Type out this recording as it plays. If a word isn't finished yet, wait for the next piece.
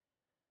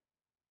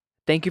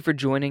Thank you for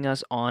joining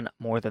us on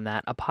More Than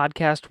That, a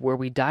podcast where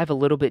we dive a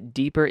little bit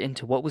deeper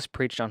into what was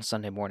preached on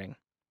Sunday morning.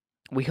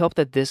 We hope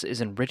that this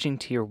is enriching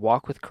to your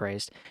walk with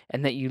Christ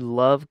and that you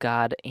love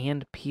God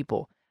and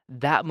people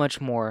that much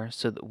more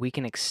so that we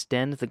can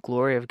extend the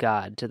glory of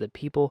God to the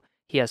people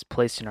He has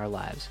placed in our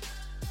lives.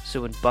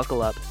 So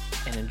buckle up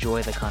and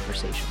enjoy the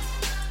conversation.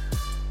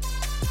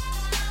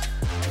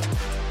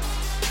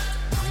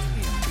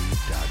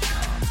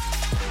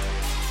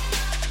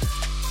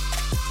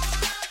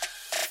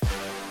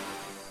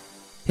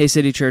 Hey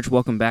City Church,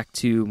 welcome back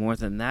to More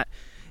Than That.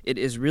 It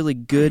is really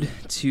good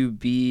to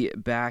be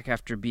back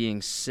after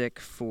being sick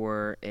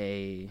for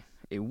a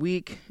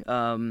week.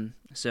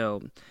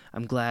 So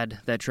I'm glad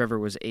that Trevor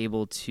was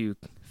able to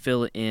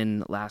fill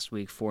in last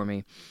week for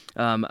me.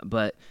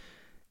 But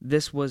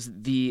this was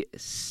the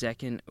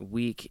second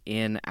week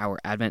in our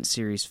Advent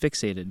series,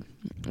 Fixated,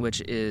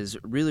 which is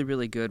really,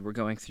 really good. We're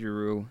going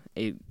through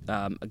a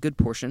good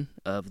portion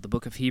of the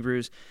book of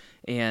Hebrews,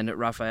 and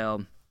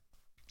Raphael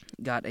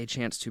got a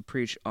chance to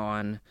preach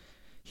on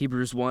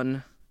Hebrews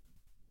 1:4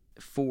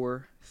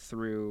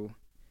 through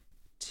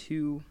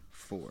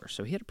 2:4.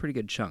 So he had a pretty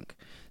good chunk.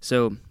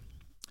 So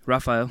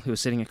Raphael, who was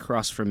sitting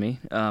across from me,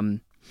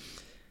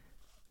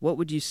 what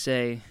would you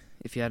say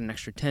if you had an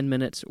extra 10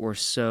 minutes or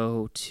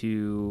so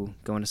to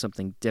go into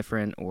something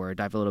different or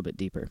dive a little bit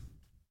deeper?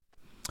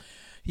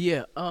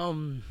 Yeah,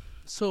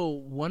 so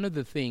one of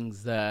the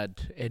things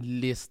that at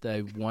least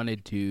I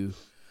wanted to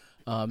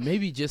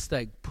maybe just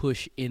like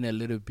push in a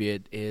little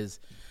bit is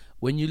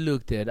when you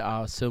looked at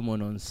our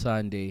sermon on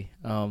Sunday,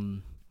 I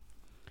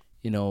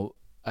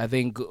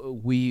think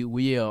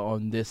we are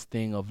on this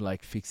thing of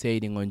like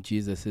fixating on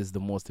Jesus is the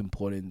most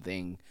important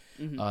thing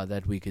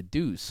that we could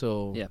do.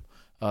 So Yeah.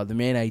 the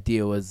main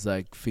idea was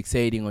like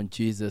fixating on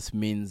Jesus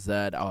means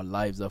that our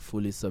lives are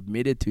fully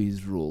submitted to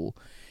His rule,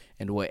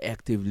 and we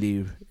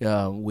actively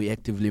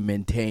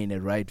maintain a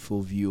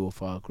rightful view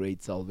of our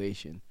great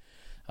salvation.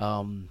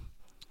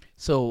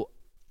 So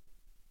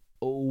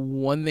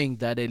one thing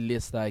that at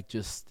least like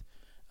just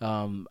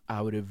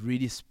I would have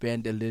really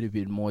spent a little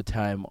bit more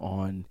time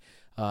on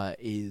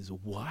is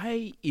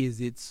why is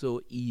it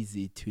so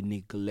easy to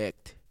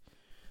neglect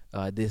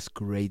this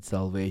great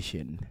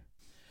salvation?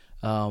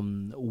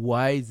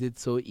 Why is it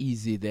so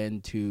easy then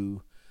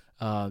to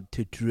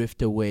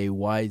drift away?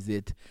 Why is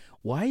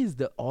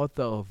the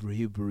author of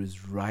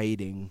Hebrews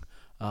writing?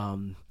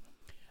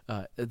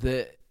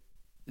 The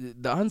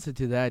answer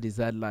to that is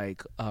that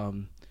like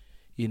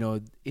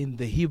in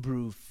the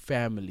Hebrew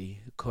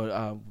family,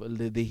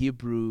 the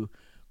Hebrew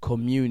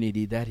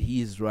community that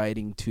he is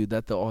writing to,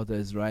 that the author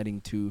is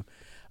writing to,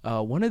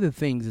 one of the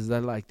things is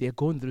that like they're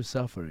going through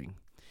suffering.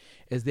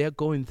 As they're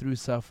going through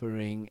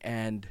suffering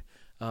and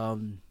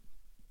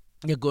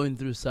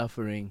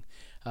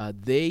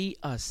they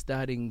are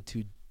starting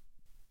to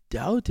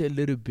doubt a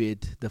little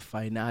bit the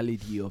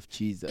finality of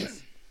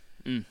Jesus.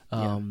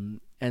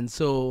 And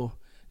so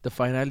the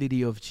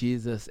finality of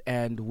Jesus,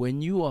 and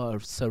when you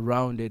are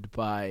surrounded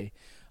by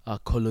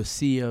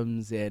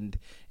colosseums and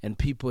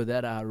people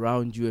that are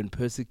around you and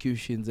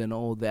persecutions and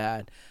all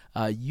that,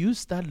 you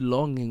start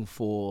longing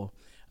for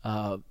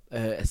a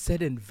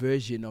certain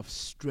version of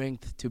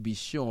strength to be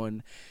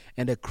shown,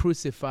 and a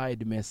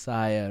crucified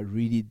Messiah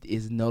really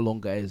is no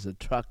longer as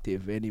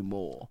attractive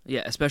anymore.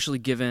 Yeah, especially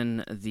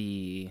given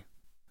the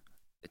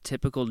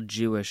typical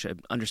Jewish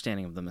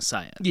understanding of the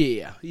Messiah.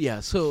 Yeah.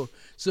 So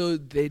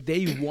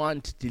they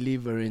want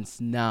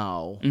deliverance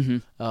now.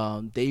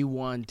 They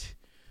want,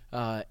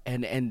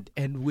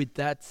 and with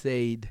that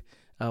said,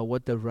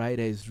 what the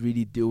writer is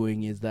really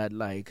doing is that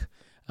like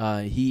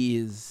he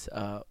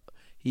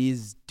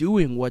is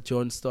doing what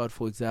John Stott,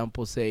 for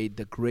example, said.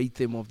 The great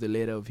theme of the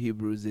letter of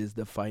Hebrews is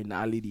the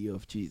finality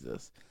of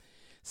Jesus,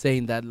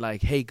 saying that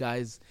like, hey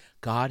guys,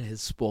 God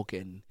has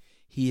spoken.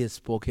 He has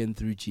spoken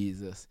through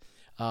Jesus.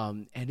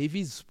 And if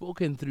He's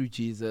spoken through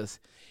Jesus,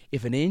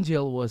 if an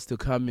angel was to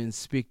come and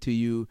speak to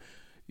you,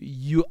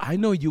 I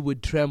know you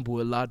would tremble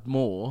a lot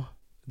more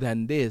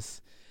than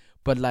this,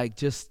 but like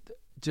just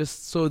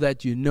so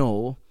that you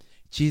know,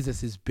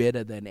 Jesus is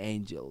better than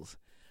angels.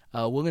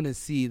 We're gonna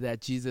see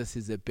that Jesus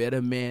is a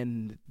better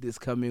man this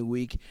coming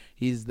week.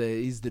 He's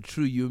the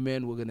true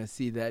human. We're gonna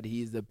see that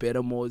He's the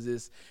better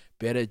Moses,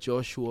 better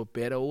Joshua,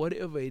 better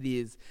whatever it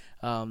is.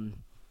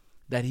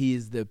 That He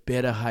is the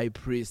better high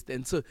priest.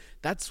 And so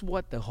that's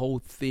what the whole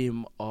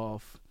theme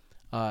of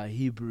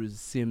Hebrews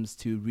seems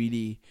to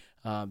really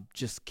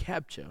just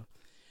capture.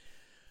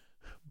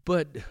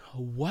 But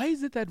why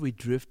is it that we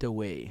drift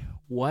away?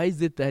 Why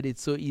is it that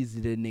it's so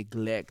easy to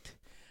neglect,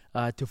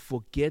 to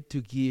forget to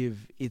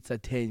give its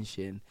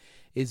attention?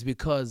 It's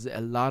because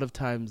a lot of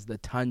times the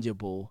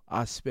tangible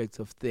aspects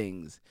of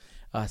things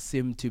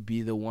seem to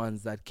be the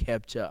ones that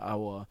capture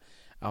our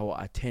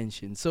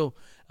attention. So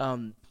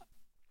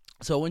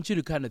I want you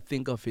to kind of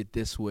think of it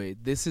this way.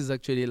 This is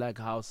actually like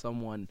how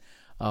someone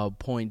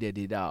pointed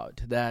it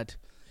out, that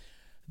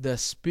the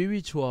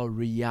spiritual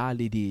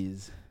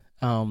realities,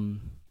 the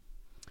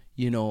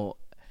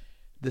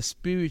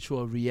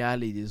spiritual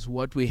realities,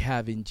 what we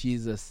have in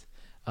Jesus,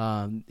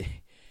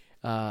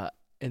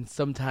 and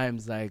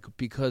sometimes like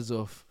because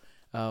of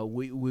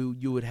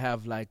you would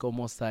have like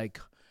almost like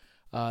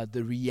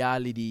the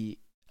reality,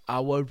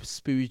 our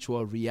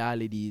spiritual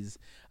realities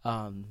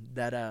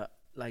that are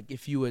like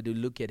if you were to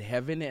look at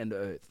heaven and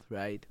earth,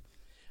 right?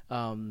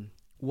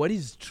 What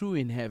is true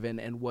in heaven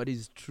and what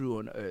is true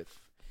on earth?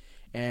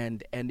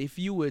 And if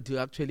you were to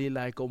actually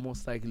like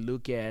almost like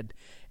look at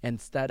and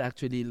start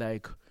actually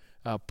like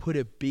put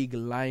a big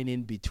line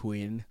in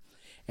between,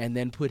 and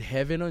then put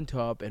heaven on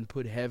top and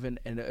put heaven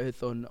and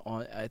earth on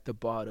at the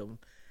bottom,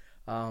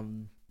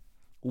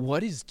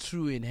 what is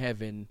true in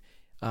heaven,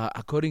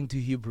 according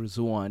to Hebrews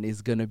 1,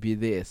 is going to be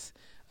this.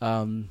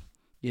 You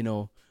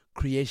know,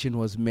 creation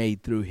was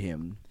made through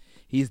him.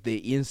 He's the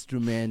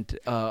instrument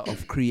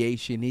of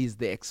creation. He's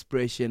the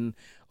expression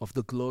of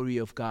the glory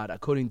of God.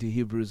 According to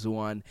Hebrews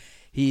 1,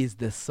 he is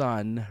the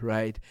Son,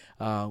 right?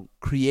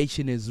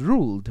 Creation is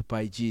ruled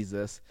by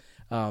Jesus.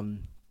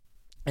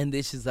 And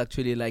this is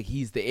actually like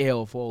he's the heir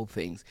of all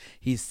things.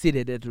 He's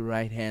seated at the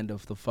right hand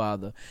of the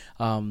Father.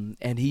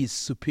 And he's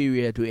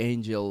superior to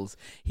angels.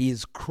 He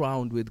is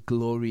crowned with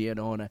glory and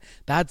honor.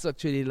 That's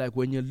actually like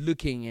when you're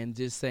looking and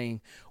just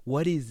saying,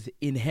 what is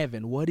in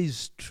heaven? What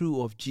is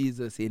true of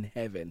Jesus in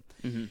heaven?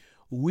 Mm-hmm.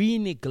 We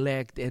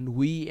neglect and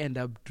we end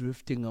up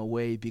drifting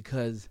away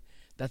because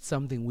that's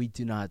something we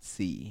do not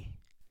see.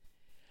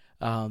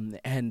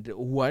 And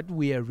what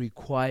we are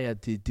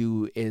required to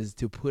do is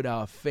to put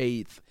our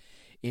faith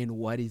in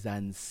what is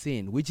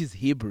unseen, which is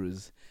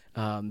Hebrews,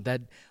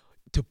 that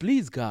to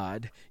please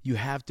God, you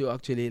have to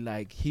actually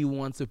like, he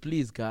wants to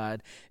please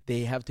God,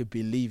 they have to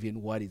believe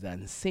in what is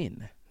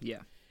unseen. Yeah.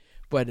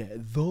 But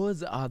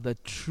those are the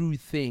true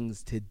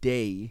things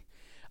today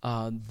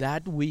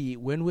that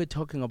when we're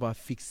talking about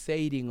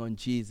fixating on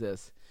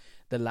Jesus,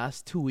 the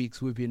last 2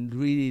 weeks we've been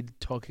really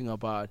talking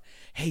about,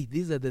 hey,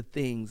 these are the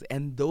things,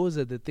 and those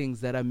are the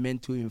things that are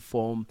meant to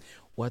inform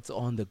what's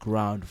on the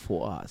ground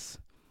for us.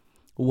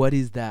 What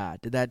is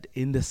that? That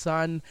in the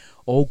Son,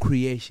 all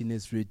creation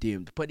is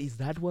redeemed. But is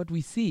that what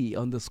we see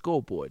on the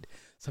scoreboard?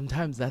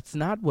 Sometimes that's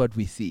not what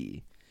we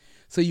see.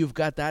 So you've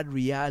got that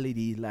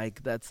reality,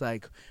 like that's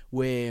like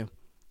where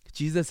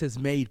Jesus has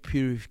made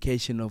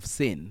purification of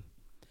sin.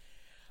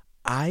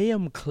 I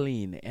am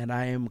clean and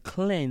I am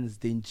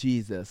cleansed in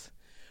Jesus.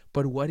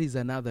 But what is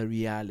another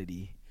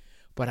reality?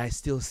 But I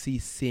still see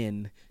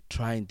sin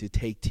trying to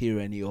take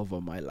tyranny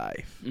over my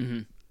life.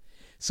 Mm-hmm.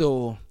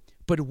 So,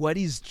 but what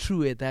is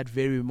true at that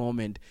very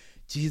moment,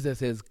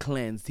 Jesus has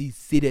cleansed. He's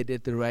seated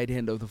at the right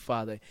hand of the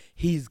Father.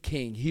 He's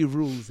king. He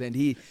rules.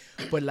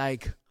 But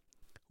like,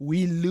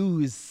 we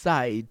lose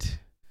sight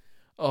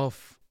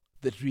of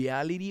the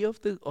reality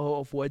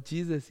of what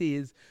Jesus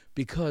is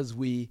because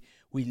we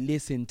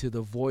listen to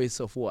the voice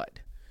of what?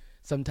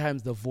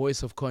 Sometimes the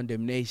voice of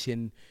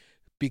condemnation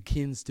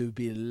begins to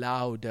be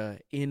louder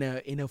in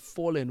a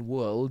fallen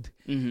world.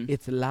 Mm-hmm.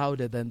 It's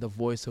louder than the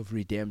voice of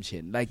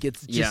redemption. Like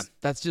it's just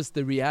that's just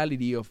the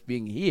reality of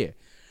being here.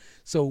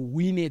 So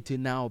we need to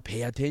now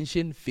pay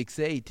attention,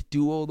 fixate,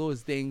 do all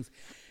those things.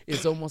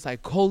 It's almost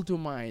like call to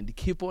mind.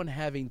 Keep on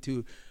having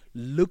to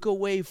look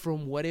away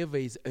from whatever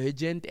is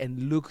urgent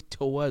and look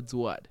towards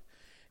what?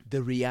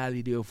 The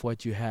reality of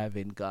what you have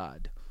in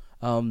God.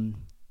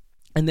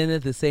 And then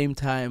at the same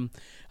time,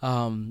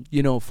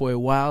 for a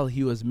while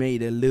he was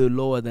made a little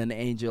lower than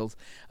angels.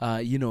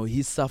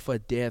 He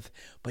suffered death,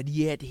 but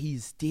yet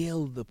he's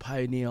still the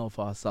pioneer of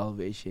our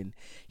salvation.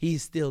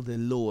 He's still the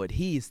Lord.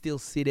 He is still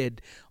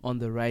seated on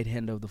the right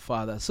hand of the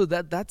Father. So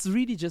that's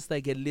really just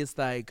like at least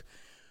like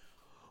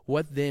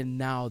what then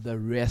now the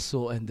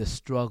wrestle and the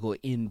struggle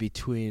in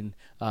between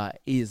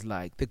is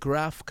like. The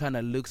graph kind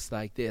of looks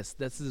like this.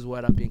 This is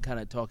what I've been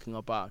kind of talking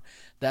about.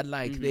 That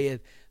like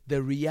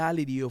the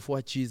reality of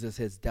what Jesus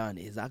has done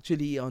is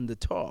actually on the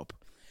top.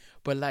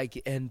 But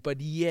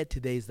yet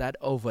there's that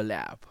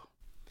overlap.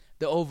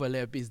 The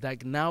overlap is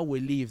like now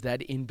we leave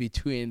that in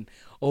between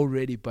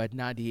already but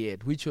not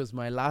yet, which was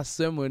my last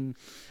sermon.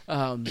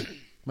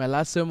 My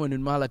last sermon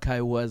in Malachi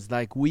was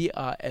like, we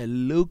are a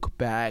look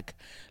back,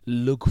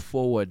 look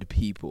forward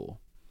people.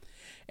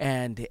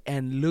 And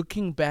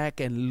looking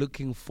back and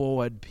looking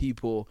forward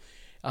people,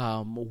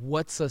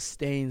 what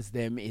sustains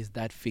them is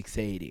that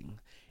fixating.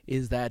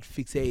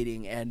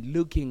 And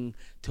looking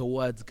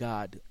towards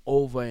God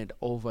over and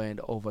over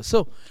and over.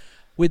 So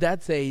with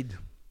that said,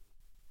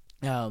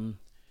 the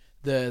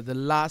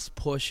last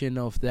portion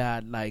of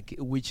that, like,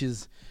 which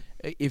is,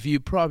 if you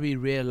probably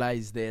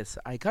realize this,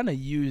 I kind of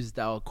used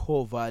our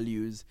core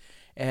values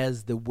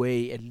as the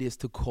way at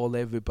least to call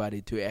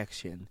everybody to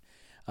action.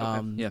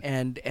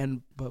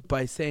 And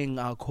by saying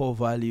our core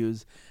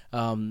values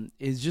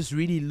is just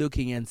really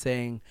looking and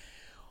saying,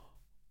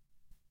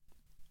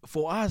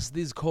 for us,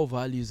 these core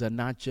values are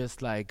not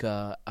just like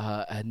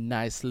a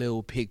nice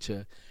little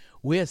picture.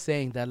 We're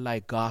saying that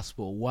like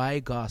gospel. Why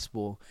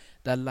gospel?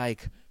 That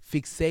like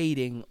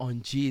fixating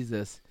on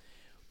Jesus,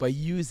 by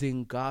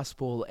using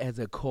gospel as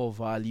a core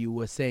value,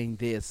 we're saying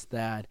this,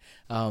 that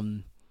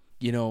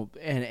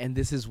and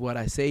this is what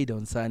I said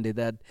on Sunday,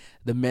 that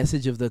the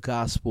message of the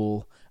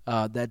gospel,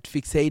 that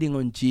fixating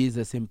on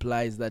Jesus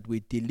implies that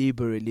we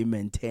deliberately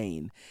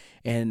maintain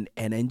and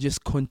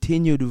just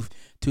continue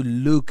to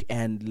look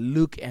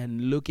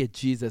at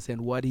Jesus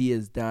and what he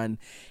has done,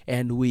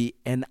 and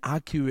an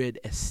accurate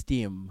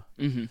esteem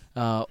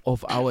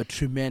of our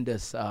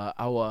tremendous,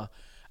 our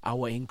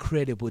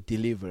incredible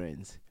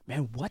deliverance.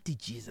 Man, what did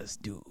Jesus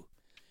do?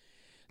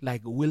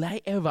 Like, will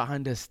I ever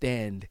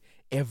understand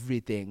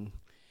everything?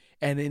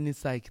 And then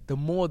it's like, the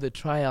more the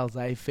trials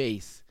I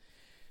face,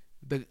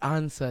 the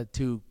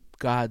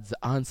God's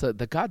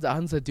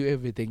answer to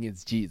everything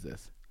is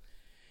Jesus.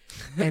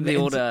 And the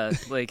old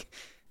like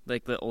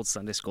the old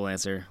Sunday school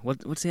answer.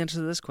 What's the answer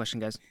to this question,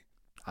 guys?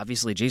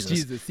 Obviously Jesus.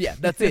 Jesus, yeah,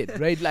 that's it,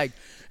 right? Like,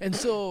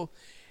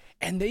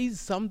 and there is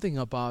something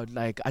about,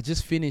 like, I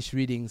just finished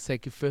reading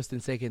 1st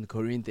and 2nd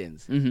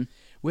Corinthians,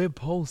 where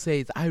Paul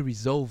says, I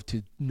resolve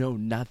to know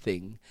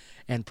nothing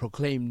and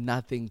proclaim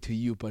nothing to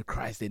you but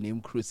Christ and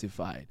him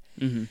crucified.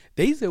 There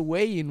is a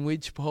way in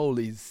which Paul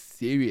is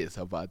serious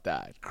about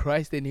that,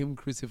 Christ and him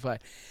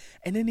crucified.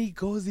 And then he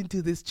goes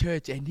into this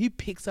church and he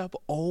picks up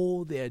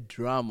all their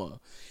drama,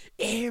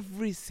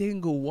 every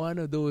single one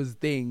of those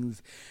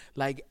things,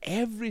 like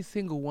every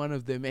single one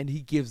of them, and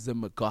he gives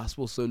them a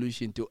gospel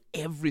solution to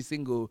every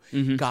single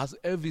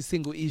every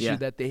single issue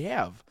that they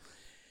have.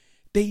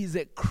 There is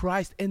a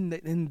Christ, and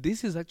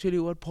this is actually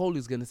what Paul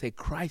is going to say.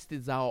 Christ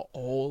is our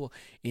all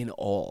in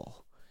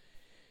all.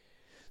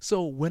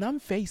 So when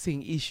I'm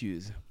facing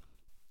issues,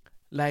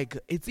 like,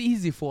 it's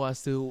easy for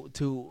us to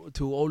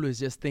always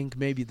just think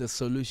maybe the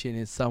solution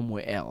is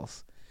somewhere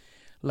else.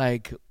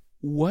 Like,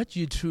 what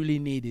you truly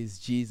need is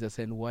Jesus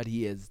and what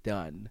he has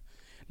done.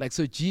 Like,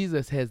 so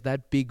Jesus has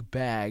that big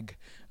bag.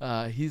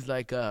 He's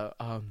like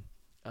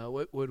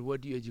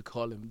what do you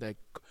call him? Like,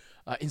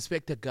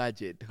 Inspector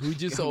Gadget, who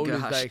just always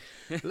like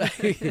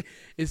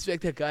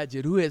Inspector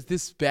Gadget, who has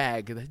this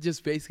bag that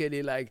just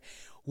basically, like,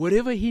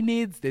 whatever he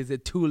needs, there's a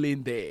tool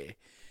in there.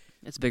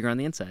 It's bigger on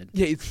the inside.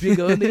 Yeah, it's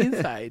bigger on the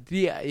inside.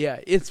 Yeah,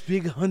 it's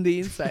bigger on the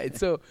inside.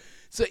 So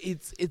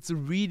it's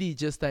really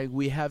just like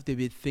we have to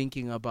be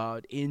thinking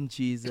about in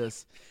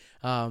Jesus.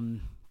 And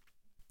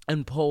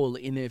Paul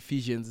in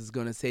Ephesians is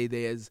going to say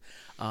there's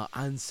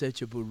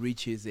unsearchable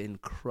riches in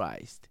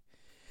Christ.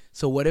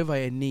 So whatever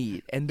I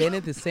need, and then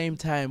at the same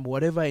time,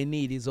 whatever I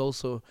need is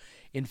also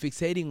in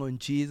fixating on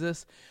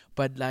Jesus,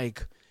 but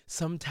like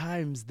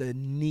sometimes the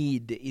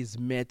need is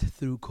met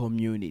through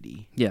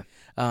community. Yeah.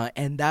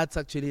 And that's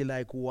actually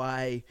like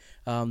why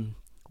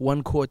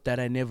one quote that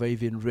I never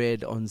even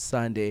read on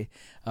Sunday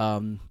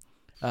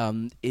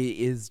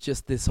is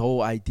just this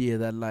whole idea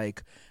that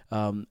like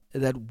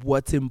that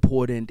what's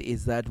important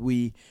is that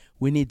we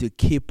need to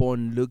keep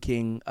on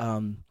looking,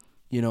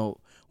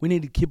 we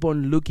need to keep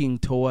on looking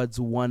towards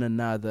one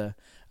another.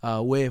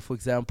 Where, for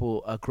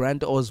example,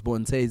 Grant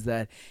Osborne says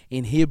that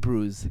in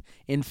Hebrews,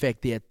 in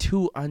fact, there are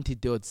two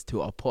antidotes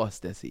to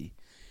apostasy,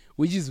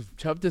 which is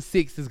chapter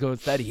 6 is going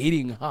to start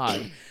hitting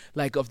hard.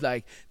 There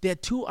are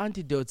two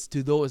antidotes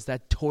to those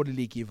that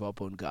totally give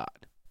up on God.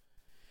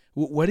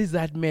 What is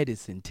that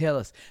medicine? Tell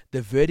us.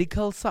 The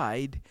vertical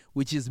side,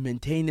 which is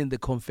maintaining the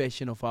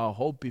confession of our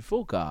hope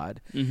before God,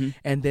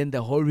 and then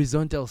the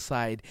horizontal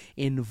side,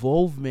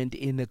 involvement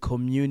in the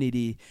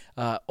community,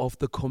 of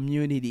the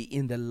community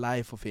in the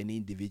life of an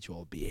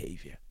individual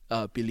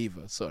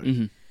believer.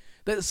 Sorry.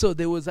 So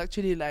there was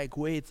actually like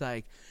where it's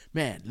like,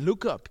 man,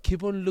 look up,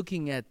 keep on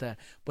looking at that,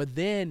 but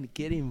then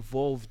get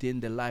involved in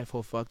the life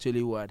of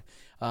actually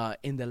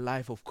in the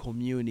life of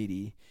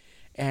community,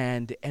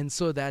 and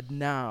so that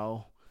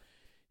now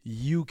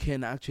you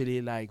can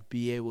actually like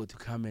be able to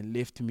come and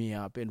lift me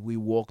up, and we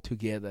walk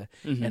together,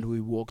 and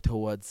we walk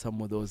towards some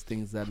of those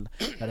things that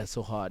are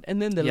so hard. And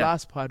then the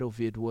last part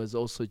of it was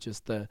also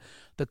just the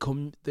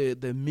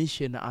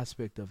mission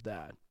aspect of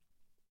that,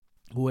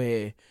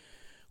 where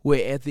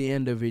at the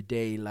end of the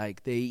day,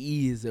 like there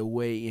is a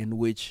way in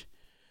which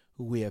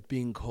we are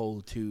being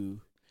called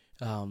to,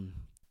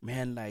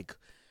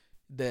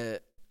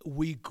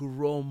 we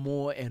grow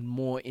more and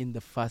more in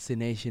the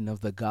fascination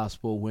of the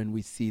gospel when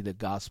we see the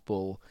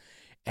gospel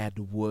at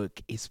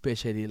work,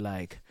 especially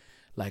like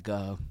it's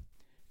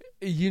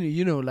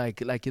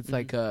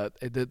like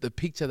the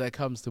picture that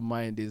comes to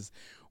mind is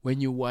when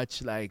you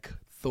watch like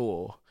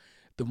Thor,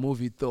 the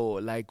movie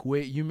Thor, like where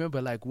you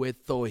remember like where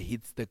Thor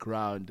hits the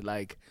ground,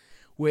 like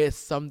where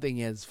something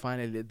has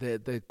finally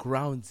the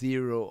ground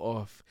zero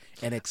of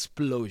an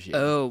explosion.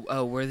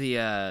 Oh, where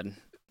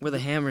the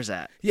hammer's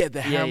at. Yeah,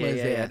 the hammer's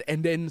at.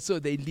 And then so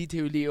they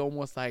literally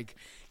almost like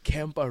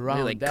camp around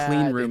they, like, that.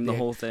 Clean room the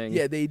whole thing.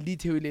 Yeah, they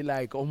literally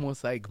like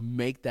almost like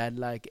make that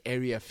like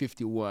Area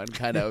 51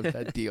 kind of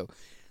that deal.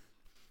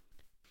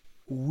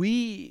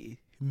 We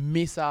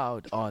miss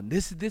out on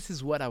this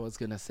is what I was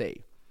going to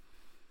say.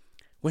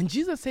 When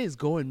Jesus says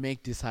go and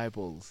make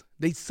disciples,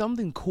 there's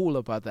something cool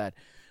about that.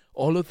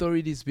 All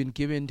authority has been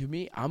given to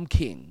me. I'm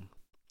king.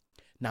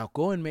 Now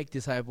go and make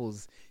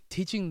disciples,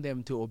 teaching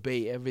them to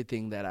obey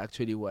everything that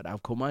actually what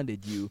I've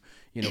commanded you,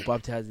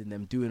 baptizing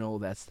them, doing all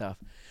that stuff.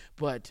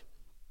 But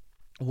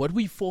what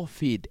we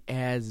forfeit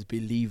as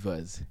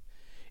believers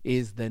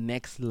is the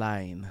next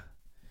line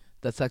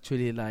that's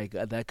actually like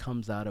that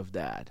comes out of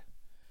that.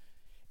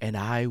 And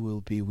I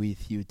will be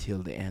with you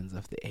till the ends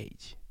of the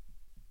age.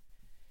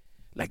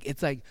 Like,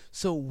 it's like,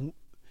 so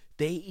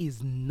there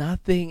is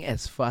nothing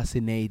as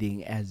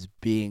fascinating as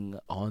being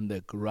on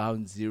the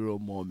ground zero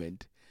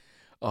moment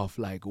of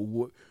like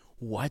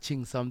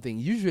watching something.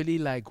 Usually,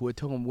 like,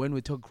 when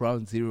we talk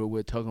ground zero,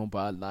 we're talking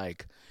about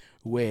like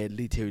where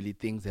literally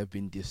things have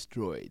been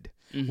destroyed,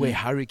 where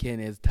hurricane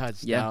has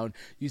touched down.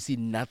 You see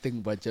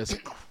nothing but just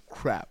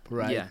crap,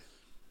 right? Yeah.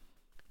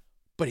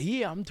 But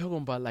here I'm talking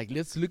about, like,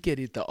 let's look at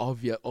it the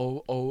obvious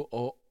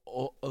or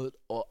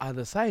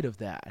other side of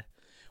that,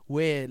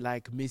 where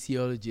like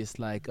missiologists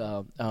like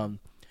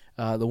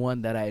the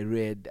one that I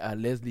read,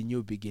 Leslie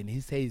Newbegin,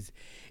 he says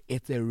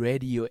it's a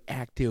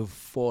radioactive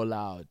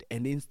fallout,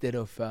 and instead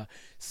of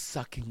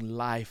sucking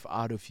life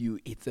out of you,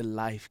 it's a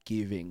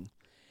life-giving.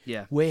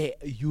 Yeah. Where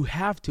you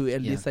have to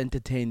at least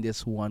entertain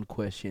this one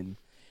question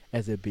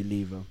as a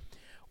believer.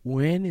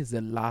 When is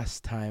the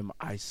last time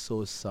I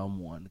saw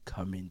someone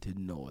coming to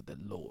know the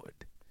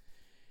Lord?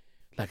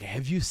 Like,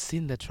 have you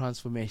seen the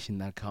transformation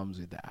that comes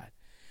with that?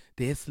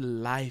 There's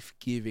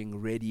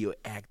life-giving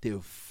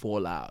radioactive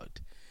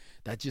fallout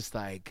that just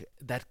like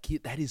that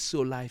is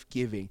so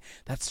life-giving.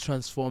 That's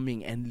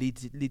transforming and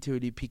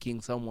literally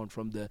picking someone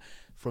from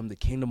the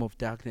kingdom of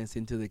darkness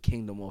into the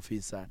kingdom of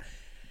His Son.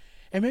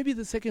 And maybe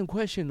the second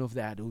question of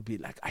that would be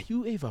like, are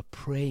you ever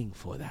praying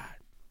for that?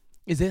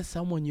 Is there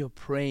someone you're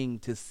praying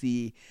to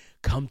see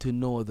come to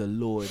know the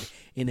Lord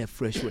in a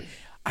fresh way?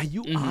 Are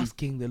you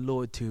asking the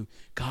Lord to,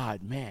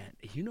 God, man,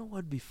 you know what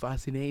would be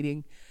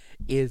fascinating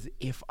is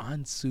if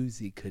Aunt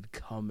Susie could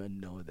come and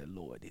know the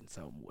Lord in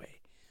some way.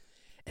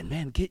 And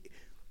man, can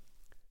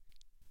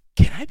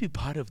I be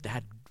part of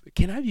that?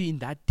 Can I be in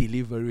that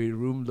delivery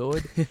room,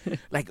 Lord?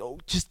 Like,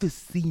 just to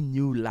see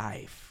new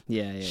life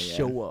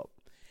show up.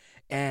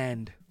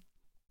 And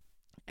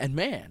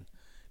man,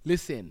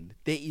 listen,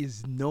 there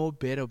is no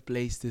better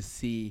place to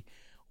see,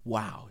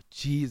 wow,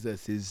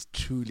 Jesus is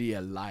truly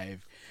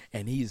alive,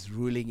 and He's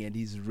ruling and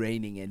He's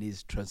reigning and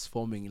He's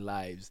transforming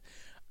lives,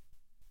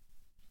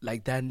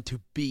 like, than to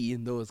be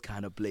in those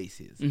kind of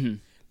places.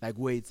 Like,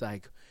 where it's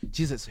like,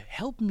 Jesus,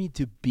 help me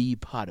to be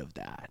part of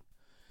that.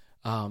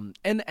 And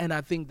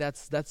I think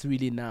that's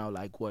really now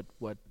like what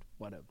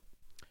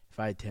if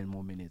I had 10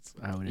 more minutes,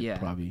 I would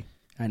probably,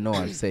 I know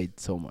I've said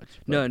so much.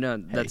 No,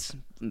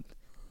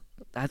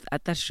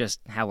 that's just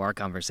how our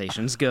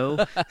conversations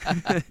go.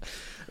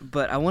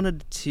 But I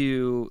wanted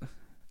to,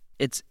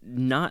 it's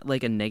not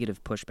like a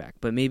negative pushback,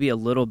 but maybe a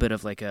little bit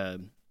of like a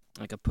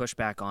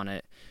pushback on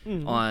it,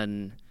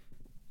 on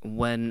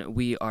when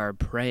we are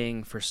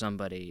praying for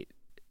somebody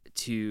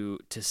to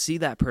see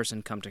that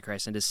person come to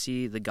Christ and to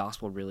see the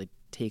gospel really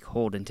take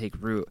hold and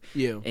take root.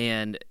 Yeah.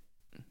 And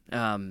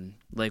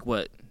like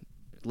what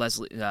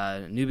Leslie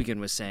Newbegin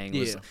was saying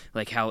was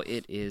like how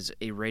it is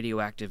a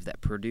radioactive that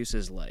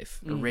produces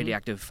life, a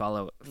radioactive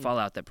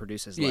fallout that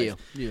produces life.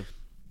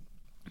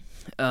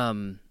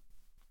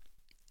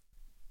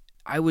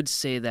 I would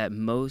say that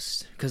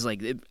most, because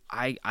like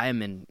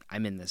I'm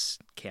in this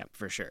camp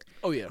for sure.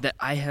 Oh yeah. That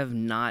I have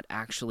not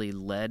actually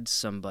led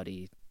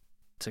somebody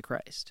to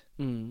Christ,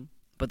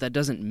 but that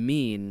doesn't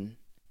mean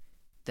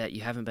that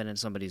you haven't been in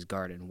somebody's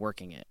garden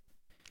working it.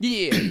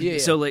 Yeah.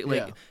 So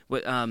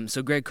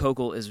so Greg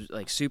Koukl is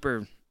like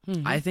super.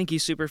 I think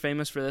he's super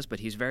famous for this, but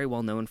he's very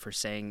well known for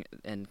saying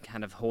and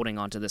kind of holding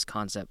on to this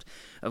concept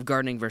of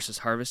gardening versus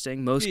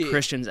harvesting. Most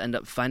Christians end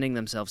up finding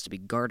themselves to be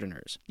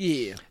gardeners,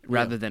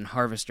 rather than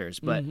harvesters.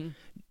 But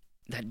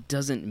that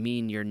doesn't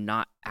mean you're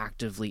not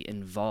actively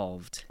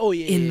involved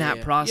in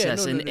that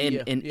process and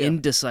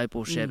in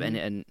discipleship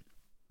and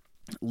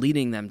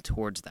leading them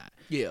towards that.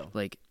 Yeah.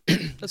 Like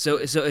so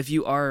if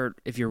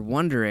you're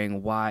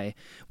wondering why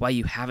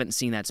you haven't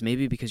seen that, it's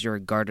maybe because you're a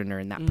gardener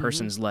in that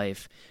person's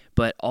life,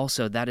 but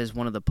also that is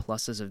one of the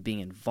pluses of being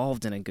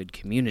involved in a good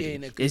community.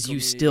 You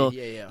still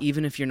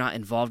even if you're not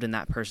involved in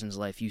that person's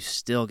life, you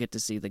still get to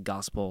see the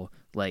gospel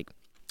like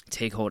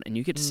take hold, and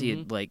you get to see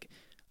it like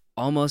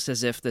almost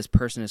as if this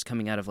person is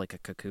coming out of like a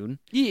cocoon.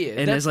 Yeah.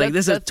 And it's like,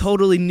 this is a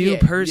totally new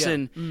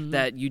person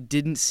that you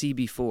didn't see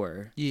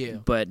before. Yeah.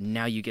 But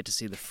now you get to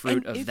see the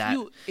fruit of that.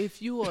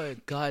 If you are a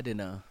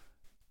gardener,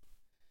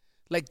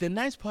 like the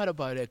nice part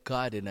about a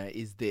gardener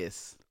is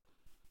this.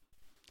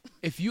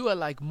 If you are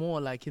like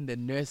more like in the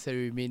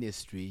nursery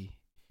ministry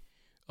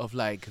of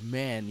like,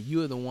 man,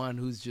 you're the one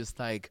who's just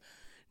like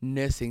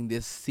nursing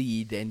this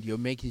seed and you're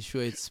making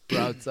sure it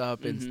sprouts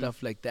up and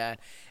stuff like that.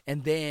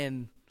 And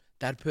then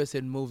that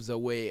person moves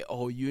away,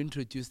 or you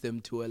introduce them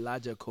to a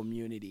larger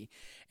community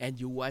and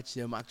you watch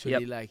them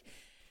actually like,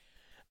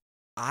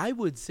 I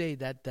would say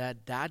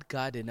that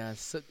gardener,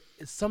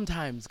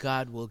 sometimes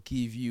God will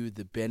give you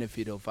the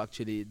benefit of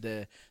actually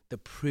the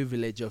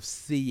privilege of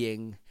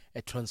seeing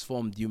a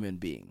transformed human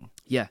being.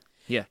 Yeah,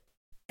 yeah.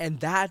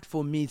 And that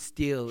for me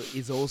still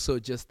is also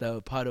just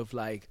a part of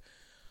like,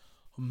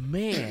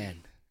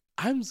 man,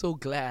 I'm so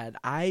glad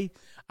I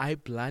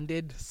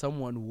planted,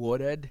 someone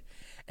watered,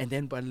 And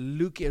then, but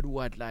look at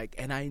what, like,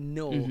 and I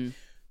know, Mm-hmm.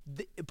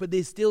 but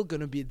there's still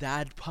going to be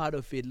that part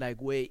of it,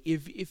 like, where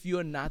if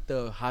you're not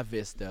the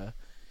harvester,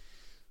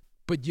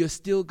 but you're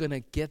still going to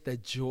get the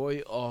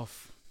joy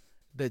of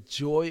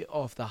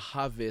the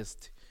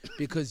harvest,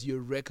 because you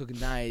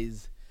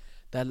recognize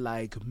that,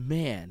 like,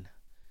 man,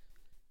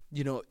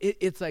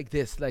 it's like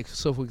this. Like,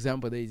 so for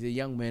example, there's a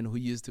young man who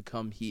used to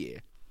come here,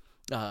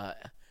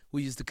 at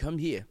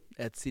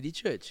City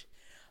Church,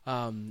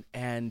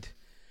 and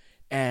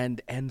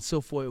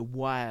so for a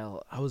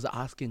while I was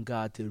asking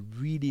God to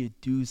really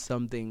do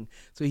something.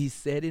 So he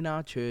said, in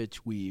our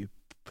church we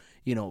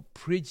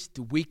preached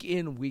week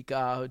in, week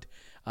out.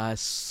 I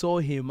saw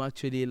him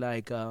actually,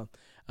 like, go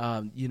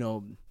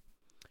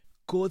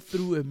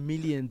through a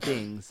million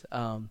things,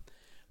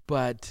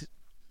 but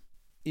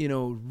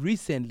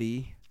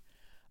recently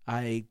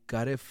I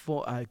got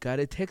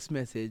a text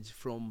message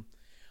from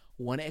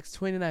one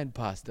X29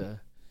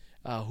 pastor,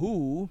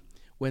 who,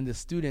 when the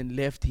student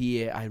left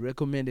here, I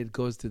recommended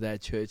goes to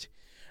that church.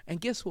 And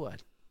guess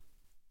what?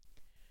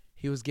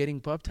 He was getting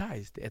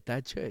baptized at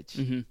that church.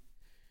 Mm-hmm.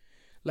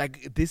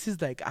 Like, this is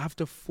like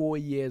after 4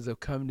 years of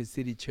coming to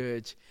City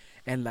Church.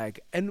 But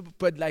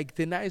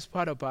the nice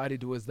part about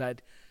it was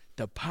that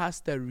the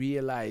pastor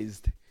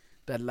realized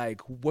that,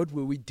 like, what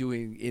were we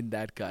doing in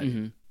that garden?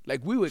 Mm-hmm.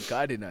 Like, we were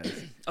gardeners.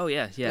 Oh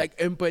yeah.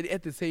 Like, but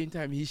at the same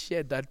time, he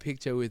shared that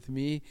picture with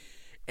me,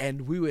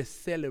 and we were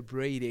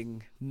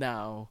celebrating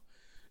now,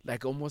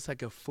 like, almost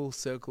like a full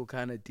circle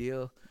kind of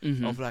deal,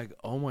 Mm-hmm. of like,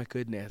 oh my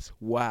goodness,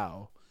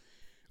 wow,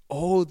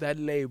 all that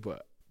labor.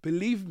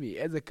 Believe me,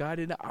 as a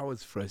gardener, I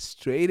was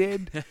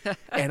frustrated,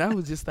 and I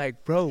was just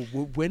like, bro,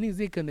 when is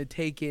it gonna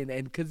take in?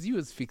 And because he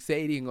was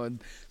fixating on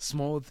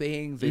small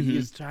things, and he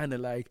was trying to,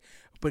 like,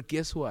 but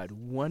guess what?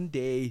 One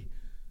day,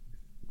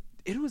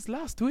 it was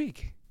last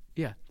week.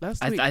 Yeah,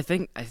 last week. I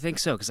think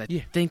so, because I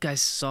Yeah. think I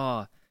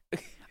saw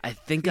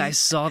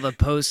the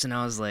post, and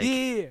I was like,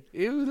 Yeah,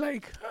 it was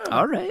like,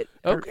 all right,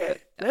 okay,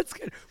 that's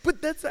good.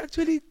 But that's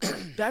actually,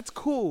 that's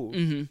cool.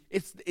 Mm-hmm.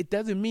 It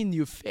doesn't mean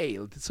you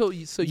failed. So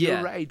Yeah.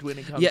 you're right when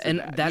it comes Yeah, to and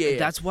that.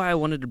 that's why I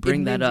wanted to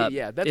bring that means up.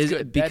 yeah, that's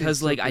good. That Because is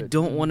so like I good.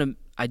 don't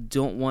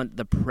want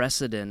the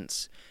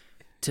precedence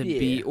to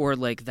be, Yeah. or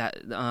like that.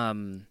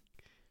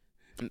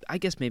 I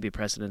guess maybe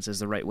precedence is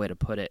the right way to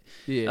put it.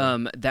 Yeah.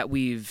 That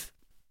we've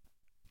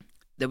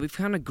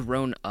kind of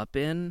grown up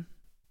in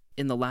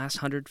the last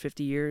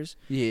 150 years.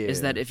 Yeah.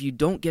 Is that if you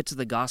don't get to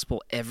the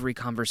gospel every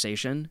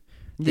conversation,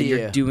 then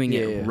you're doing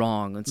it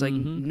wrong. It's like,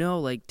 no,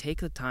 like, take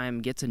the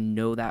time, get to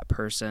know that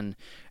person.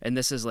 And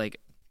this is like,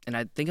 and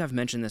I think I've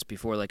mentioned this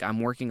before, like, I'm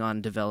working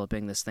on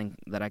developing this thing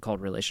that I called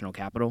relational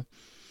capital,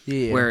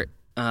 Yeah. where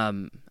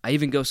I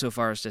even go so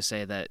far as to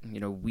say that,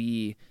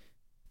 we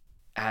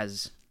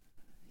as,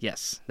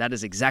 yes, that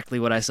is exactly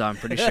what I saw, I'm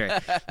pretty sure.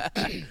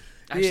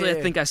 Actually,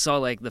 I think I saw,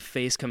 like, the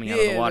face coming out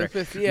of the water.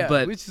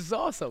 But, which is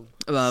awesome.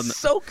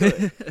 So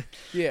good.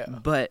 Yeah.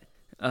 But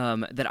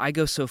that I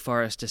go so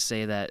far as to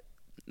say that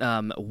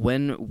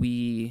when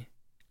we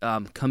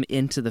come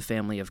into the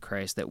family of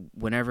Christ, that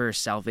whenever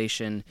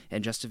salvation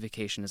and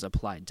justification is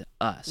applied to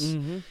us,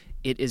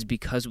 it is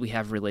because we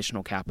have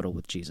relational capital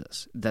with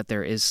Jesus. That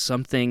there is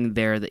something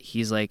there that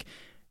He's like,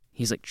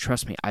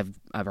 trust me, I've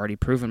already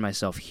proven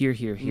myself here,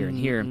 and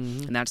here,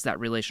 and that's that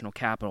relational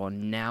capital.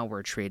 And now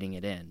we're trading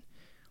it in.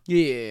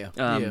 Yeah.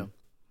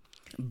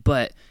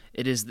 But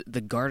it is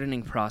the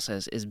gardening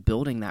process is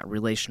building that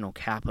relational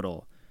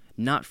capital,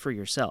 not for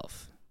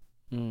yourself,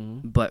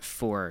 but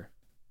for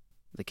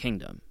the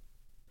kingdom.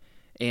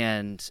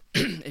 And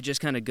it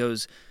just kind of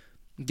goes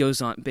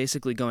on,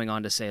 basically going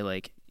on to say,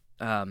 like,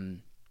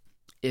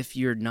 if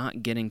you're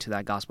not getting to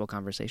that gospel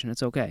conversation,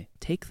 it's okay.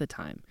 Take the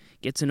time.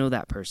 Get to know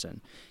that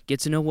person. Get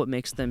to know what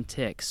makes them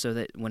tick, so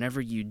that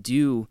whenever you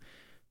do,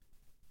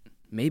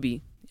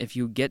 maybe if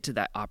you get to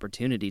that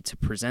opportunity to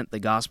present the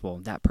gospel,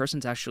 that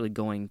person's actually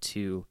going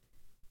to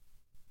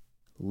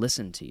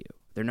listen to you.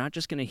 They're not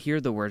just going to hear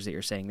the words that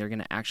you're saying. They're going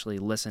to actually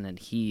listen and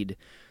heed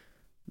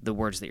the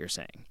words that you're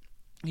saying.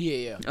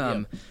 Yeah.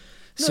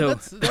 So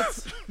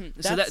that's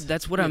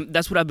that's what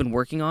I've been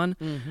working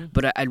on.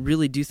 But I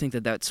really do think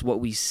that that's what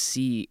we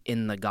see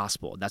in the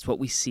gospel. That's what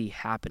we see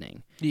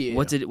happening. Yeah.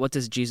 What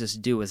does Jesus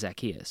do with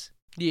Zacchaeus?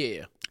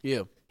 Yeah.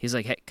 He's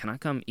like, hey, can I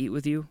come eat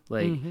with you?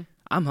 Like,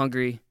 I'm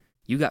hungry.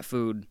 You got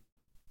food.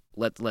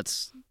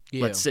 Let's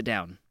sit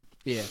down.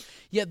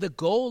 Yeah. The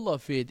goal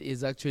of it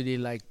is actually,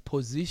 like,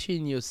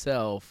 position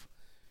yourself.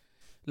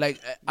 Like,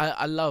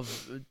 I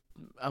love.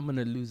 I'm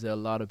gonna lose a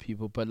lot of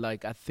people, but,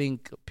 like, I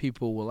think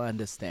people will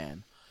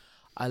understand.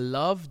 I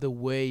love the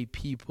way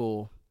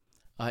people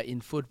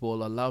in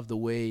football. I love the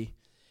way,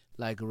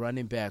 like,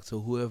 running backs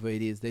or whoever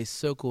it is, they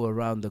circle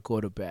around the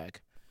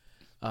quarterback,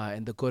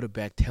 and the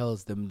quarterback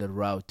tells them the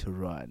route to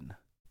run.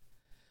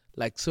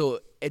 Like, so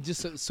it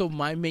just, so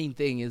my main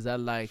thing is that,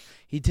 like,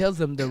 he tells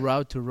them the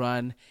route to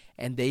run,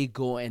 and they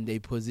go and they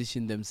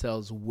position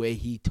themselves where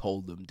he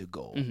told them to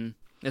go.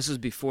 This was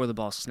before the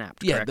ball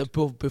snapped, Yeah,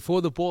 correct?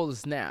 before the ball is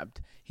snapped,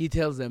 he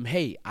tells them,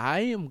 hey, I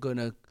am going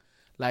to,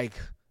 like,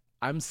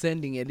 I'm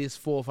sending at least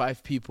 4 or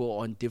 5 people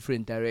on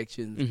different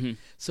directions.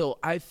 So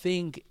I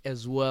think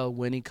as well,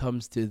 when it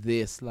comes to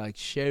this, like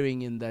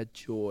sharing in that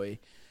joy,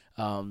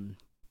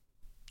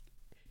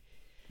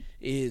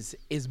 is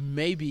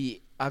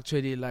maybe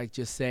actually like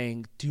just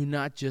saying, do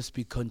not just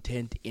be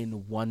content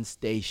in one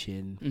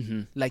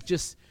station. Like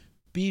just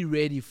be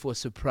ready for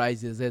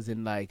surprises, as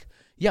in like,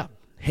 yeah,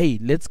 hey,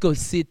 let's go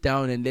sit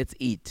down and let's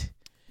eat.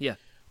 Yeah.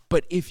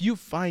 But if you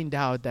find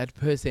out that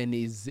person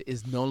is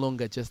no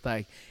longer just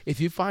like, if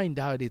you find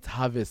out it's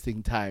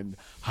harvesting time,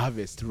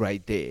 harvest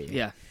right there.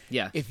 Yeah.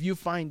 Yeah. If you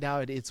find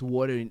out it's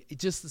watering, it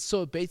just,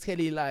 so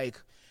basically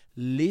like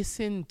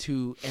listen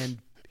to and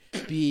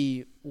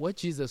be what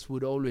Jesus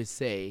would always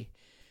say.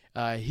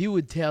 He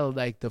would tell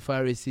like the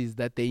Pharisees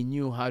that they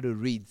knew how to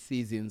read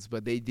seasons,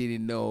 but they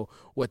didn't know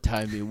what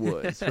time it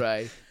was,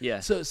 right? Yeah.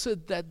 So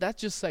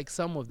that's just like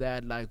some of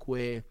that, like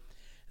where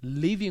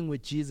living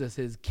with Jesus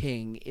as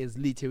King is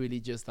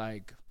literally just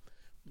like,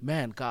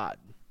 man, God,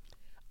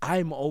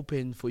 I'm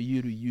open for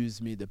you to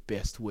use me the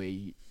best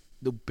way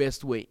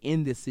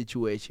in this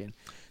situation.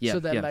 Yeah, so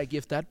that yeah. like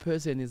if that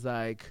person is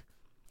like,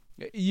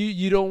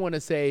 you don't want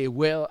to say,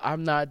 well,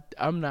 I'm not,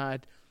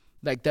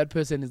 like that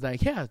person is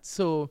like, yeah,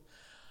 so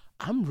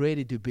I'm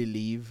ready to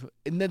believe.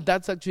 And then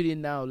that's actually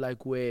now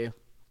like where,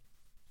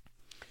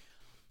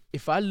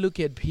 if I look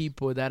at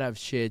people that I've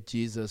shared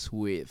Jesus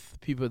with,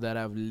 people that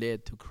I've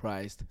led to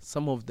Christ,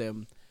 some of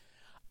them,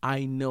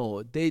 I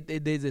know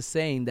there's a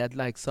saying that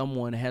like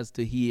someone has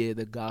to hear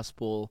the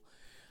gospel.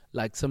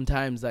 Like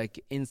sometimes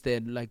like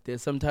instead, like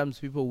there's sometimes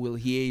people will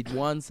hear it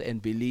once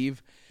and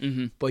believe,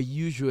 but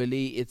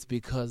usually it's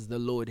because the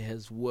Lord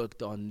has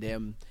worked on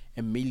them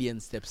a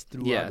million steps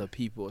through other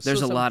people.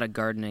 There's a lot of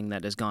gardening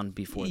that has gone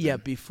before them. Yeah,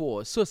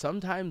 before. So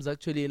sometimes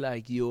actually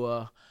like you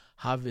are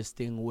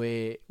harvesting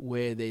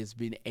where there's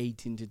been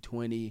 18 to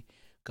 20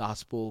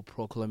 gospel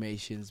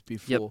proclamations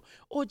before.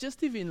 Or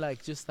just even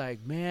like, just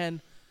like,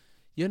 man,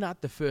 you're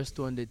not the first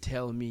one to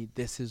tell me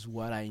this is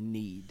what I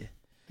need.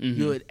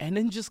 And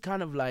then just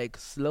kind of like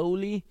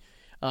slowly,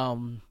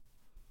 and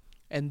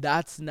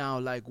that's now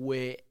like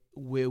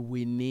where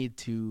we need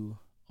to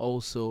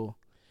also,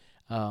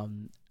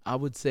 I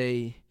would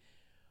say,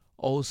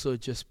 also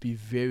just be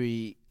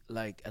very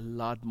like a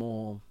lot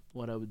more,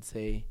 what I would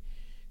say,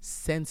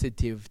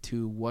 sensitive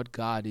to what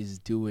God is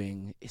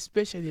doing,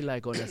 especially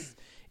like on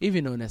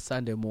even on a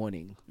Sunday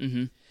morning.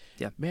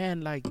 Yeah,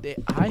 man, like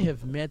I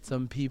have met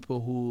some people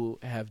who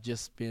have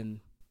just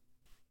been,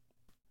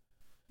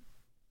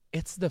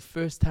 it's the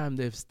first time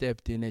they've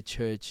stepped in a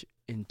church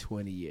in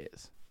 20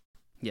 years.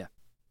 Yeah.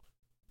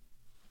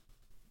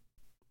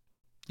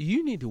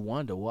 You need to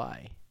wonder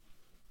why.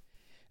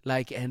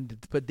 Like,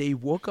 but they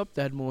woke up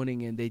that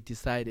morning and they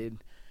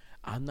decided,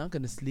 I'm not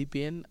going to sleep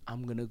in,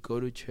 I'm going to go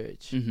to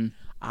church.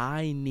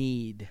 I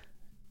need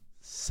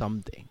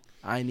something.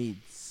 I need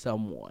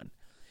someone.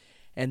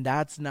 And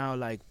that's now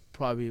like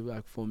probably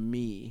like for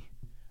me,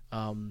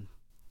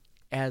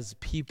 as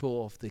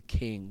people of the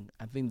King,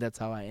 I think that's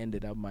how I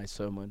ended up my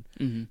sermon.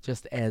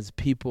 Just as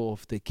people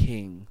of the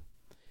King,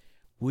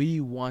 we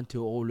want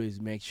to always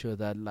make sure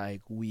that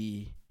like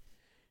we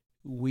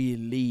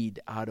lead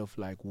out of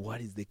like, what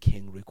does the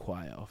King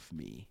require of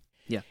me?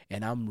 Yeah.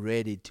 And I'm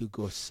ready to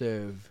go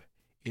serve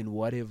in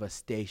whatever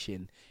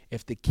station.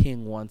 If the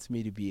King wants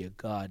me to be a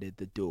guard at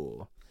the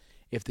door,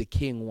 if the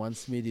King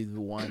wants me to be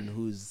the one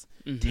who's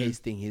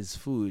tasting his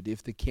food,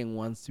 if the King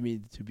wants me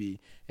to be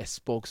a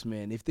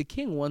spokesman, if the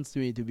King wants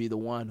me to be the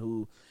one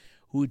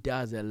who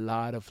does a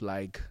lot of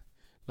like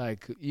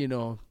you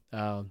know,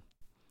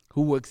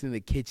 who works in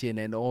the kitchen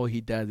and all he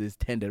does is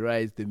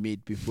tenderize the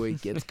meat before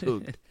it gets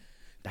cooked.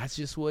 That's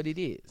just what it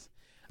is.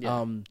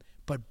 Yeah.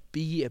 But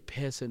be a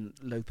person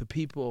like the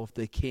people of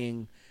the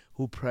King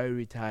who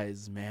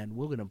prioritize, man,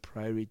 we're going to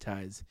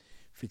prioritize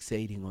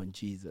fixating on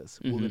Jesus.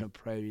 We're going to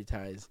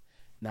prioritize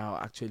now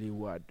actually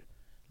what?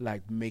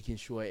 Like making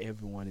sure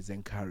everyone is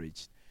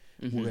encouraged.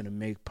 We're going to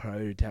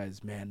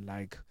prioritize, man,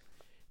 like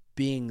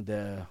being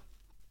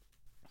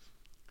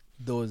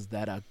those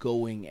that are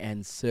going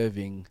and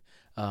serving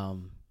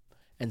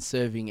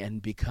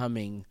and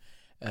becoming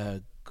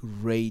a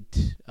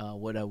great,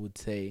 what I would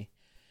say,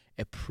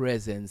 a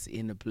presence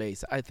in a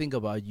place. I think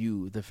about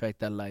you, the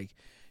fact that like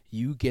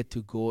you get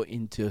to go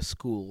into a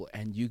school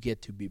and you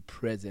get to be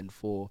present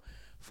for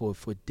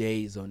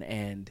days on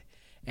end,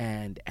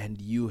 and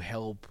you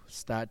help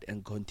start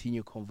and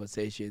continue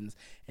conversations,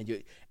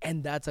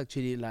 and that's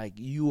actually like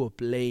you are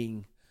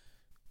playing,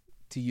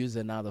 to use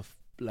another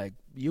like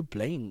you're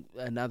playing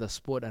another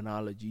sport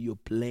analogy, you're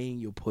playing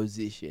your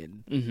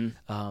position.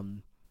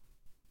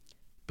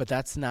 But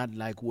that's not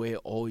like where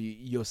all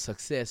your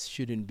success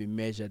shouldn't be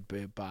measured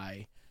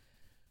by.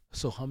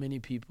 So how many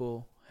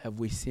people have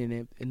we seen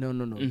it? No.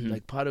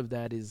 Like part of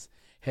that is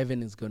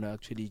heaven is going to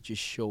actually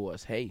just show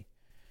us, hey,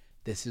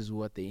 this is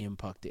what the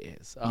impact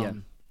is.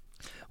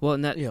 Well,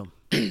 and that,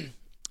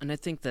 and I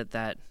think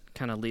that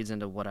kind of leads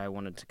into what I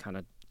wanted to kind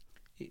of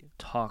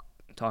talk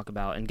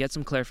about and get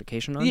some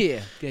clarification on.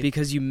 Yeah.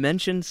 Because you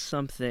mentioned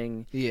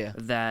something Yeah.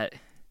 that,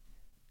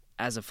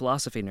 as a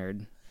philosophy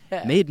nerd,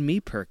 made me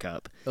perk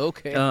up.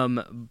 Okay.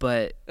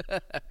 But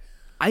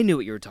I knew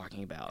what you were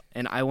talking about,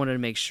 and I wanted to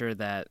make sure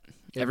that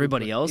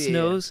everybody else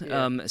knows.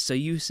 Yeah. So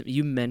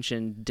you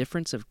mentioned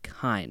difference of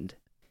kind,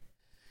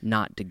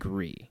 not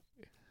degree.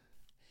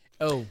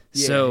 Oh,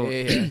 yeah. So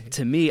yeah.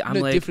 to me, I'm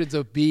no, like, difference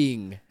of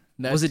being.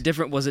 was it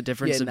different? Was it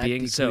difference of not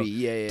being? degree. So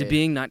yeah.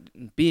 being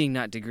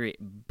not degree,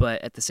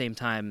 but at the same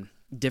time,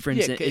 difference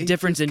it's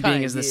in kind,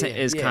 being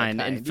is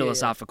kind in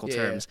philosophical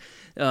terms.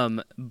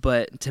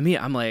 But to me,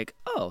 I'm like,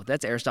 oh,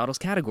 that's Aristotle's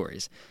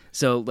categories.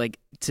 So like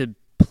to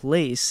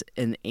place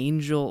an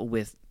angel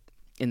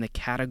in the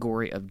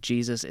category of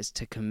Jesus is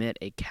to commit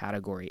a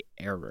category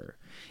error.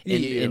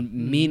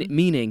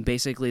 Meaning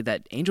basically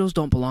that angels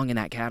don't belong in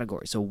that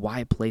category. So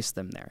why place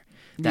them there?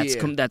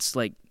 That's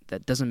like,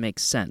 that doesn't make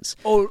sense.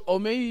 Or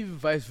maybe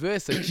vice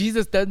versa.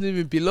 Jesus doesn't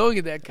even belong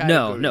in that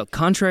category. No.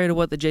 Contrary to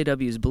what the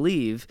JWs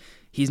believe,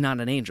 he's not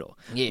an angel.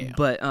 Yeah.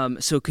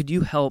 But so could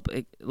you help,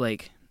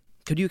 like,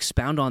 could you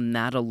expound on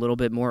that a little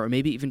bit more, or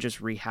maybe even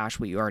just rehash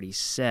what you already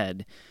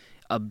said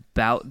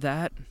about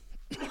that?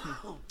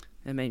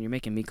 And man, you're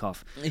making me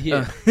cough.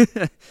 Yeah.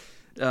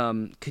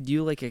 Could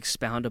you like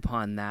expound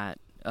upon that?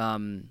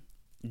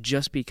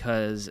 Just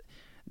because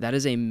that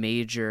is a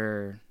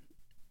major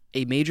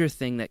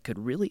thing that could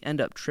really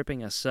end up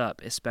tripping us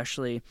up,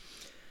 especially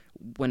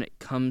when it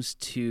comes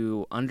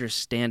to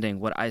understanding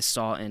what I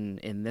saw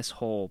in this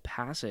whole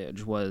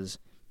passage was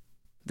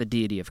the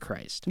deity of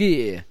Christ.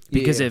 Yeah.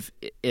 Because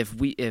if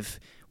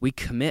we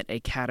commit a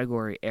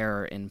category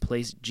error and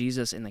place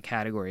Jesus in the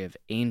category of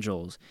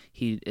angels,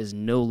 he is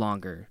no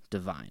longer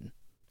divine.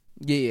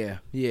 Yeah.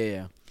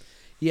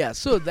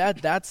 So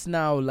that's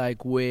now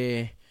like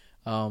where,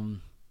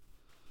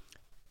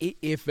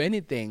 if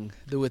anything,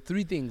 there were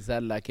three things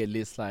that like at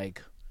least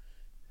like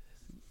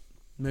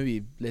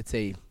maybe let's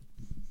say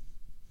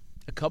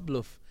a couple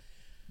of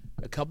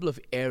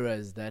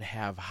errors that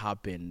have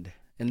happened,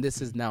 and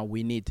this is now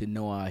we need to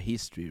know our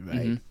history, right?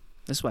 Mm-hmm.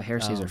 That's why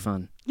heresies are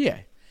fun. Yeah.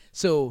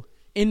 So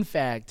in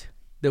fact,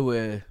 there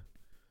were a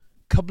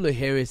couple of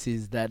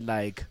heresies that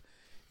like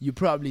you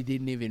probably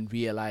didn't even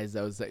realize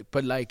that was like,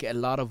 but like a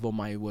lot of them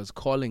I was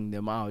calling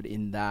them out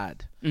in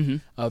that,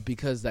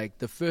 because like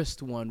the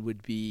first one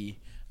would be,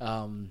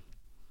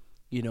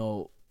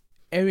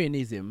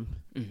 Arianism,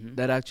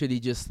 that actually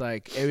just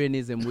like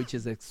Arianism, which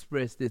has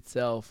expressed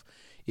itself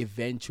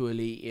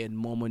eventually in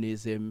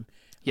Mormonism,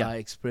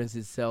 expressed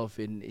itself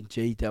in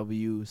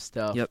JW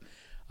stuff. Yep.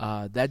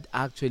 That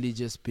actually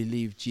just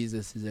believe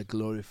Jesus is a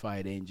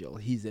glorified angel.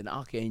 He's an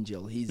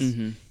archangel.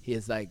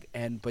 He's like,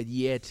 but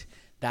yet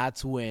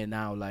that's where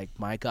now like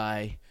my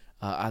guy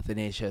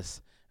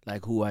Athanasius,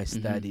 like who I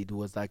studied,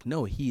 was like,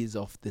 no, he is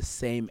of the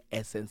same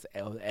essence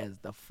as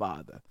the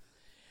Father.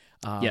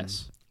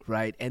 Yes.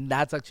 Right. And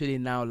that's actually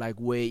now like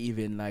where you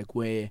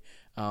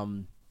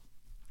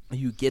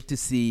get to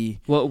see.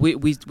 Well,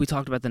 we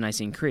talked about the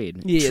Nicene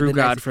Creed. Yeah, true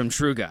God from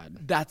true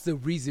God. That's the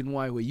reason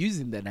why we're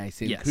using the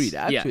Nicene Creed,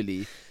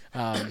 actually.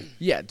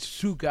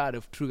 True God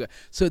of true God.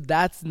 So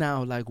that's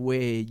now like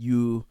where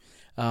you,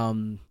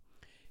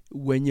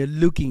 when you're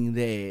looking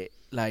there,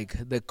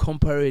 like the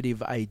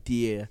comparative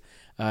idea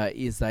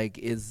is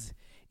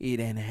it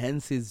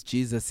enhances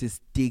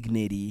Jesus's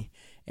dignity,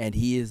 and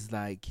he is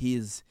like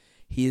his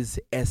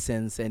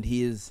essence, and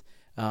he is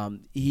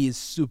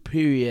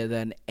superior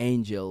than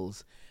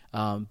angels,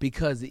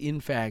 because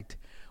in fact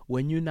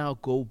when you now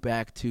go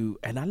back to,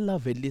 and I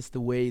love at least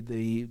the way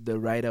the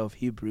writer of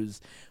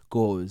Hebrews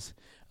goes,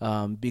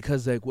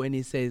 because like when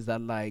he says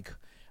that like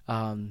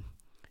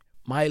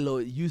my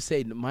Lord, you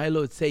say, my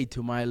Lord say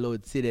to my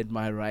Lord, sit at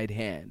my right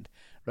hand.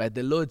 Right,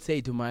 the Lord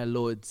say to my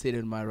Lord, sit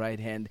at my right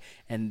hand,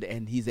 and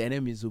his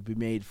enemies will be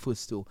made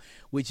footstool,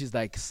 which is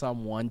like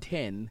Psalm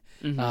 110.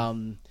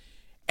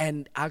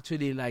 And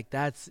actually, like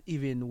that's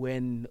even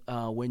when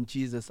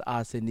Jesus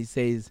asks and he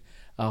says,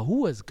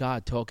 "Who was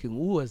God talking?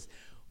 Who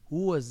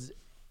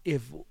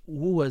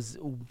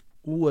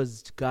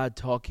was God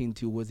talking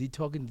to? Was he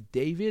talking to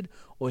David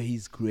or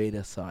his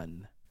greater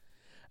son?"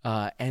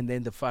 And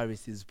then the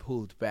Pharisees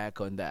pulled back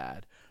on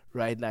that.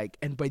 Right, like,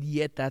 but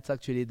yet that's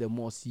actually the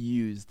most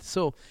used.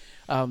 So,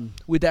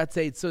 with that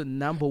said, so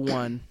number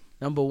one,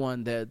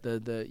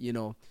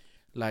 the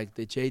like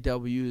the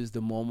JWs,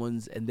 the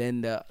Mormons, and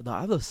then the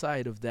other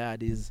side of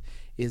that is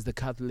the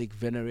Catholic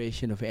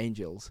veneration of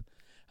angels,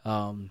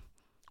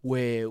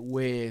 where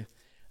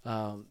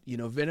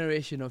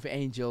veneration of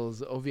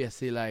angels,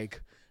 obviously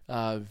like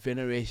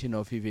veneration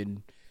of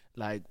even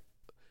like,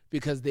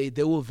 because they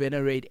will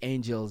venerate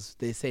angels.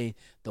 They say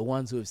the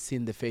ones who have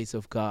seen the face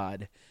of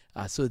God.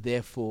 So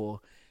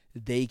therefore,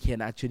 they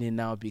can actually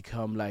now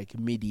become like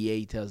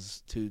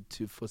mediators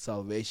for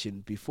salvation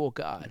before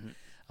God,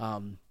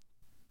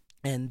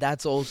 and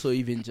that's also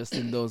even just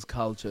in those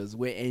cultures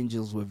where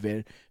angels were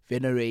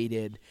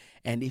venerated.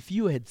 And if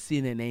you had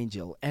seen an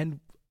angel, and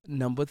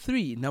number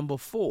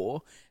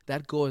 4,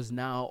 that goes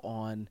now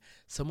on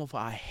some of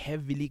our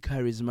heavily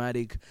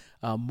charismatic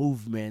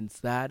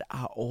movements that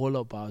are all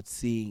about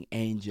seeing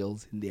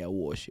angels in their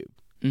worship.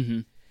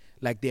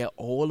 Like they're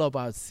all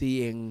about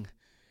seeing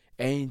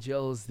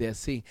angels. They're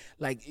seeing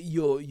like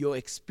your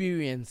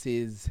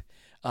experiences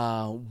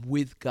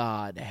with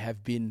God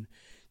have been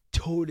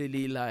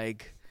totally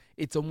like,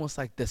 it's almost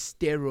like the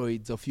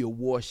steroids of your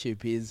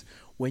worship is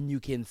when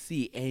you can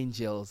see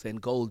angels and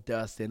gold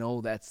dust and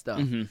all that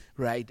stuff,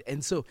 right?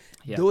 And so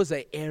those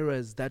are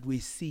eras that we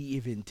see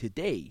even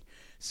today.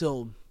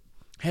 So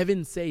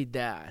having said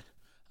that,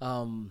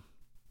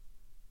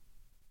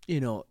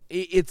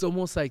 it's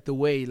almost like the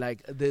way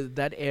like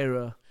that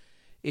era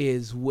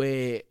is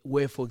where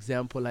for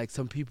example, like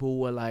some people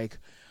were like,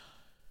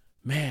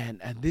 man,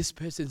 and this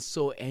person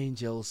saw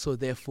angels, so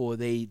therefore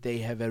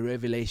they have a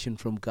revelation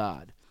from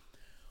God.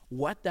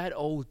 What that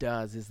all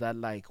does is that,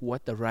 like,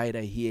 what the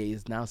writer here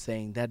is now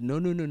saying, that no.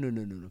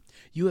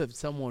 You have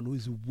someone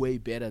who's way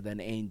better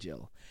than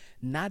angel.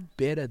 Not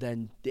better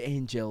than the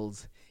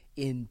angels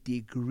in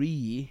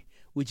degree,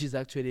 which is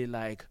actually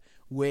like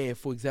where,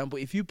 for example,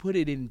 if you put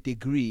it in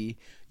degree,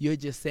 you're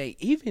just saying,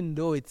 even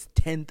though it's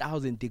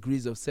 10,000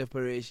 degrees of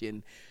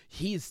separation,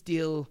 he's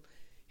still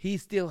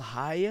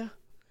higher.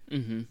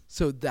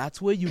 So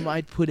that's where you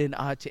might put an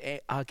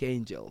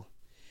archangel.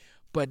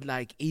 But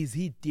like, is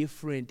he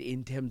different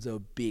in terms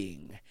of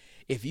being?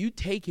 If you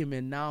take him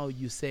and now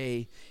you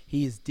say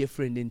he is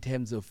different in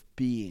terms of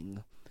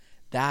being,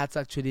 that's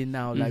actually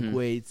now like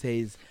where it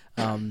says,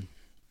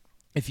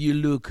 if you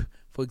look,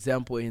 for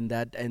example, in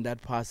that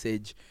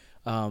passage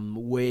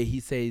where he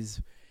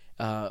says,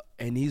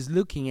 and he's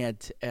looking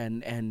at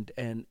and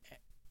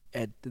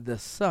at the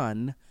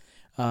sun,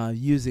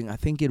 using, I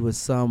think it was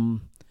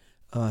Psalm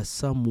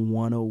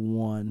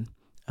 101.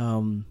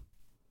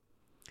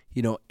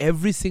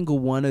 Every single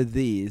one of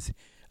these,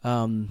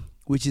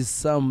 which is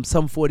Psalm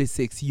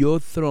 46, your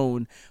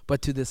throne,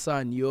 but to the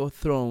Son, your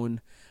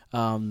throne,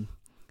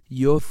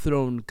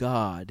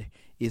 God,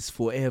 is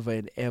forever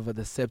and ever,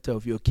 the scepter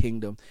of your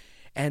kingdom.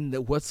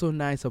 And what's so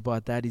nice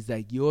about that is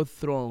like your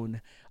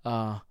throne,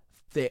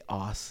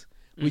 theos,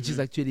 which is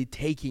actually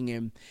taking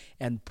him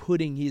and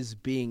putting his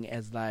being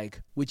as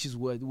like, which is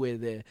where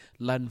the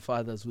Latin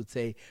fathers would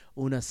say,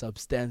 una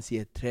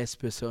substantia, tres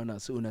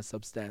personas, una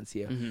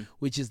substantia,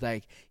 which is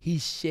like he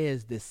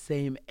shares the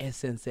same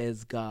essence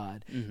as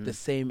God, the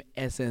same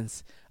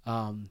essence.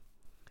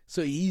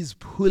 So he's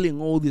pulling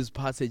all these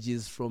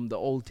passages from the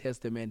Old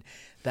Testament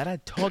that are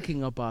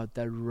talking about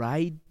that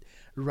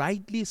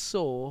rightly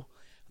so.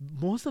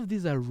 Most of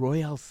these are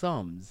royal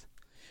psalms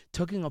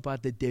talking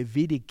about the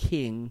Davidic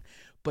king.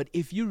 But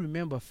if you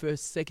remember 2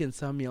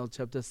 Samuel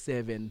chapter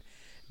 7,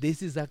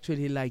 this is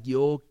actually like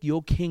your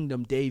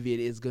kingdom, David,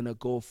 is going to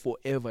go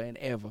forever and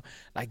ever.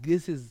 Like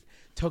this is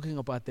talking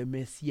about the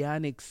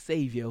messianic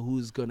savior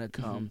who's going to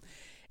come.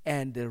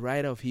 And the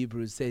writer of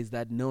Hebrews says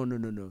that no.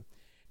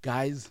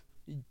 Guys,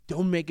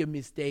 don't make a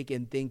mistake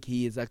and think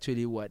he is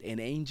actually what? An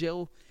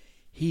angel?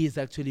 He is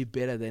actually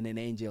better than an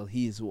angel.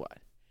 He is what?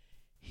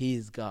 He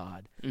is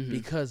God.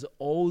 Because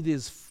all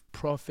these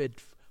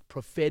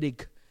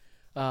prophetic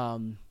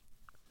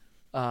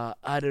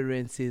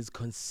utterances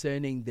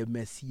concerning the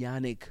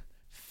messianic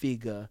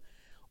figure,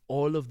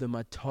 all of them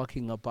are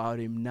talking about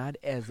him not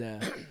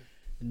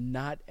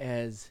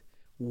as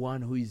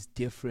one who is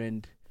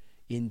different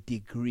in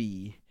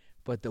degree,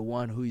 but the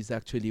one who is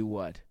actually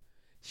what?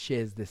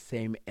 Shares the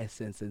same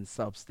essence and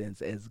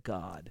substance as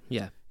God.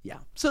 Yeah.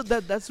 So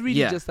that's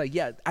really just like,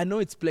 I know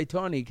it's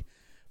Platonic.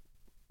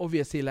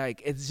 Obviously,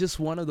 like, it's just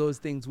one of those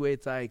things where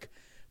it's like,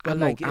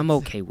 but I'm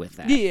okay with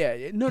that.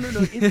 Yeah, no.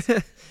 It's,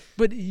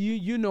 but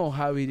you know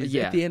how it is.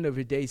 At the end of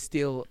the day,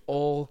 still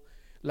all,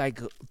 like,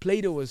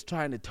 Plato was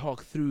trying to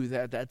talk through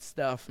that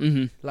stuff.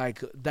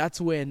 Like, that's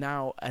where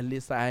now, at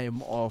least I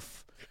am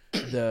of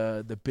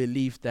the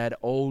belief that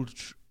all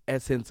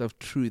essence of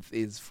truth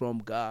is from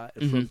God.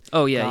 From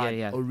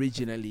God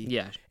originally.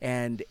 Yeah.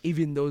 And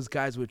even those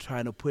guys were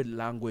trying to put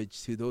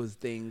language to those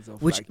things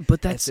of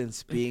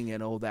essence being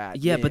and all that.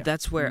 Yeah, but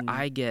that's where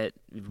I get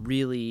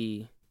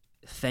really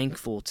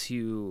thankful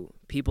to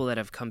people that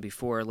have come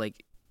before.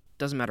 Like,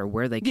 doesn't matter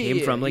where they came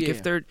from. Like,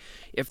 if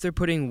they're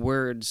putting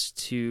words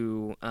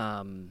to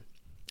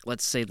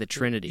let's say the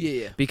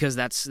Trinity, because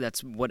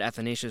that's what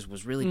Athanasius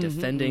was really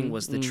defending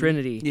was the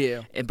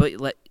Trinity.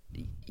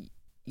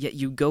 Yet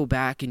you go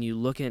back and you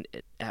look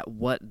at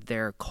what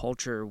their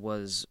culture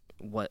was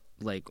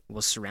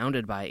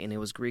surrounded by, and it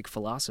was Greek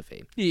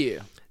philosophy.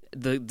 Yeah,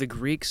 the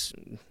Greeks,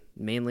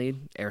 mainly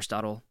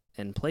Aristotle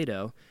and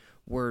Plato,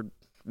 were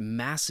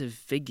massive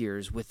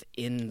figures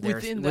within their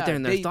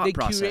thought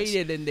process. They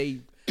curated and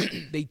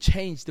they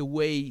changed the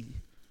way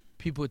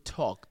people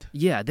talked.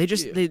 Yeah,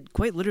 they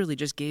quite literally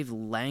just gave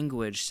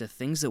language to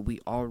things that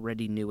we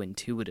already knew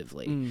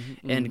intuitively.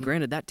 And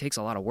granted, that takes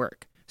a lot of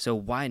work. So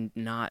why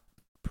not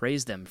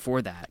praise them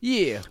for that?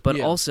 But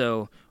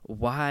also,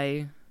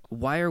 why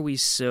are we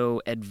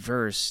so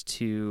adverse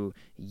to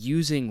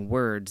using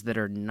words that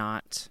are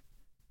not,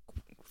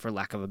 for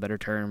lack of a better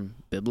term,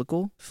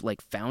 biblical,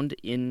 like found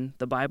in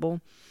the Bible,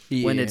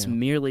 when it's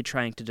merely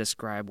trying to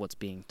describe what's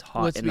being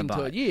taught in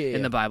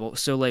the Bible?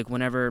 So like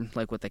whenever,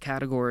 like with the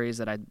categories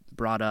that I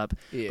brought up,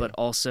 but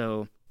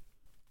also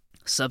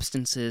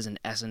substances and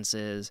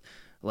essences,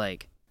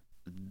 like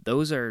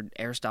those are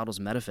Aristotle's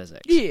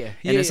metaphysics. Yeah,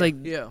 and it's like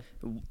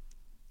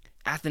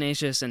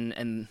Athanasius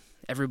and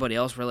everybody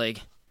else were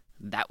like,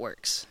 that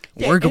works.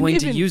 Yeah, We're going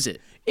to use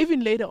it.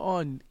 Even later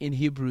on in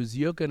Hebrews,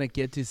 you're gonna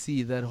get to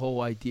see that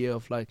whole idea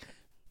of like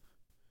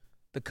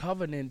the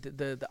covenant.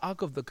 The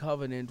Ark of the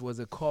Covenant was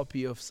a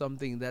copy of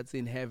something that's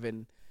in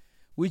heaven,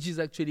 which is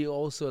actually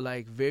also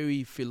like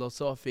very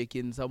philosophic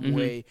in some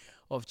way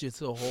of just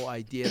the whole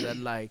idea that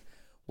like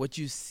what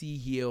you see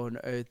here on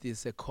earth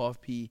is a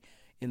copy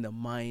in the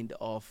mind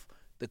of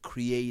the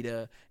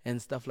creator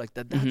and stuff like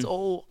that. That's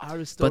all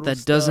Aristotle. But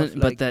that doesn't.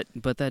 But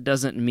that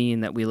doesn't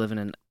mean that we live in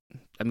an.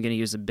 I'm going to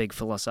use a big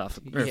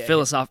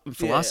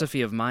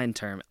philosophy of mind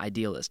term,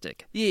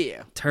 idealistic.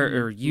 Yeah.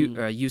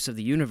 Use of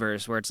the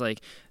universe, where it's like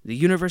the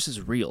universe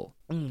is real,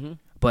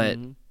 but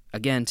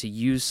again, to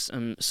use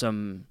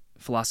some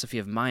philosophy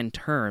of mind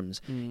terms,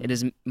 it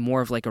is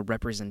more of like a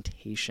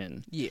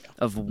representation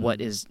of what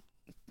is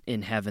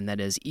in heaven that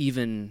is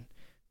even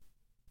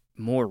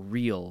more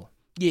real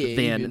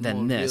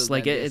than this.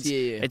 Like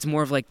it's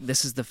more of like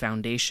this is the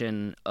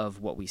foundation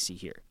of what we see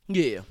here.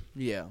 Yeah.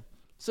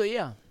 So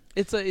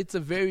it's a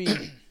very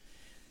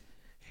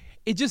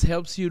it just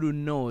helps you to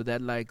know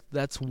that like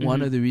that's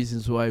one of the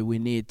reasons why we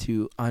need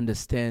to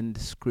understand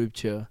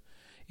scripture.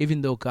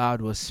 Even though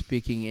God was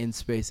speaking in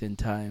space and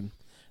time,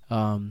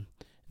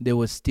 there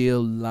was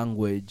still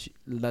language,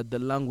 the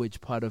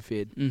language part of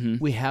it.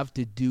 We have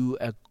to do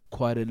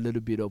quite a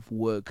little bit of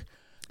work.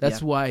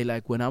 That's why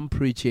like when I'm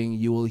preaching,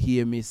 you will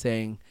hear me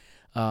saying,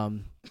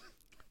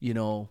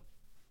 you'll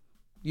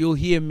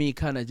hear me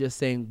kind of just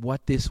saying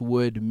what this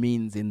word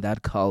means in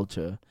that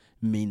culture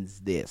means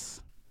this.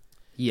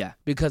 Yeah.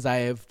 Because I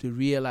have to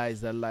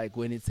realize that like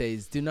when it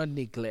says do not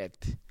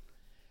neglect,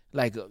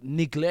 like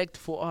neglect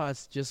for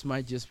us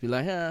might just be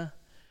like,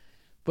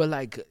 but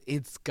like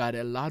it's got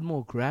a lot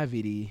more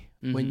gravity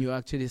when you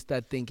actually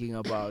start thinking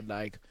about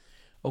like,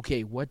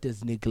 okay, what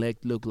does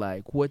neglect look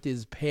like? What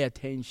does pay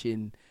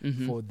attention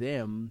for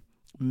them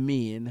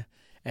mean?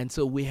 And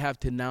so we have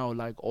to now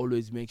like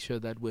always make sure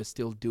that we're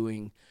still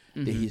doing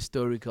the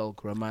historical,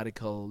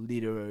 grammatical,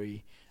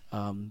 literary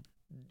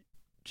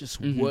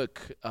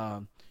work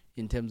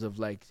in terms of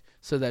like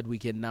so that we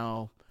can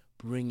now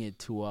bring it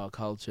to our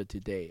culture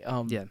today.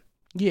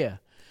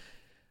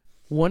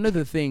 One of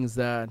the things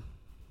that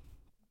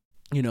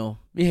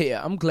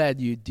I'm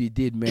glad you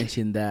did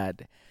mention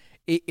that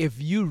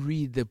if you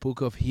read the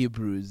book of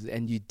Hebrews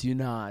and you do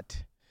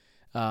not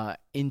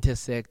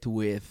intersect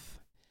with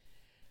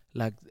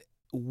like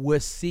we're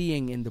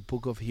seeing in the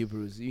book of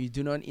Hebrews, you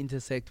do not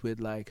intersect with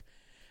like,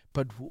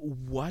 but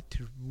what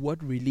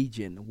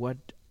religion,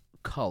 what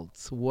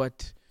cults,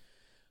 what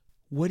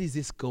is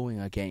this going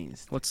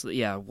against? What's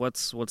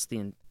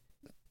the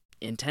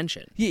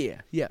intention?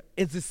 Yeah.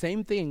 It's the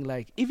same thing.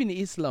 Like even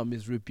Islam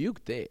is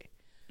rebuked there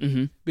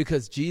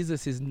because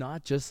Jesus is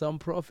not just some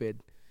prophet.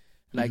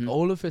 Like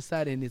all of a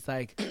sudden, it's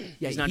like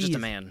he's not just a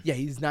man. Yeah,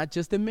 he's not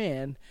just a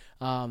man.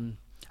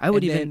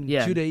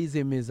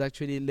 Judaism is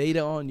actually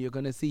later on. You're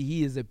gonna see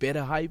he is a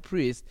better high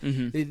priest.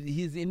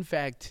 He's in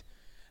fact,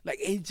 like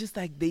it's just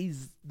like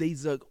these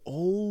like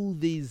all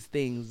these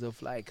things of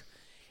like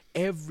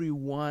every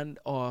one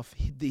of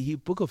the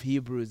book of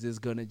Hebrews is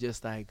gonna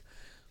just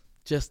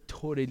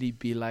totally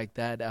be like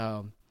that.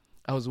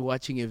 I was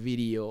watching a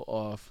video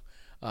of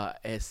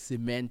a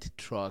cement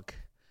truck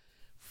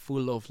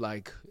full of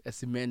like a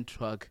cement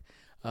truck,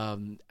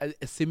 a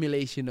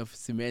simulation of a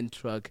cement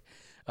truck,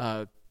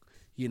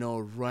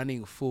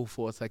 running full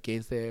force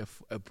against a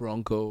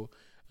Bronco,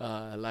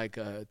 like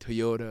a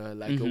Toyota,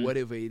 like a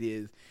whatever it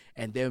is,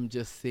 and them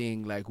just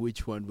seeing like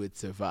which one would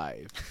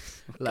survive.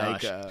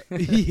 Like,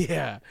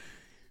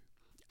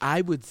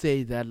 I would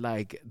say that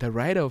like the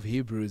writer of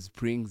Hebrews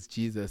brings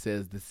Jesus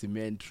as the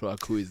cement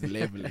truck who is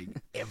leveling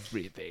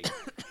everything.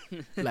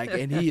 Like,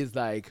 and he is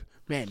like,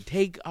 man,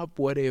 take up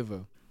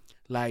whatever.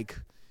 Like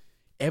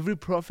every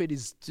prophet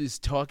is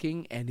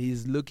talking and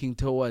he's looking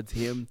towards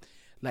him.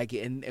 Like,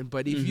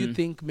 but if you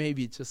think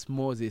maybe just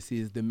Moses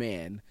is the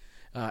man,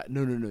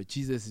 no,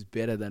 Jesus is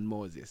better than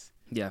Moses.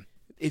 Yeah.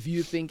 If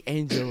you think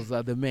angels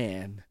are the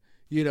man,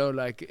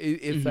 like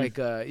it's like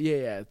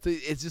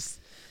it's just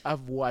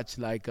I've watched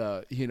like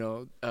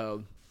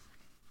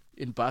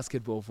in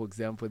basketball, for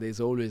example,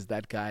 there's always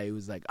that guy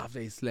who's like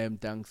after he slam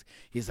dunks,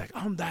 he's like,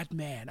 I'm that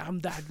man.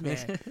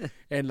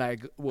 And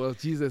like, well,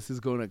 Jesus is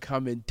gonna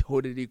come and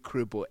totally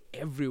cripple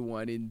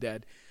everyone in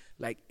that.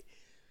 Like,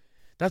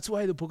 that's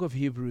why the book of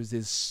Hebrews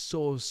is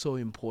so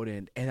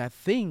important. And I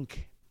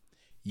think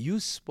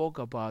you spoke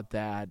about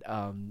that.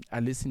 I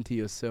listened to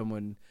your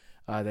sermon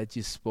that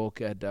you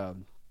spoke at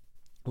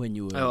when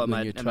you were at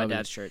my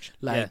dad's church.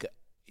 Like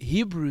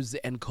Hebrews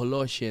and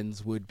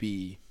Colossians would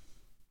be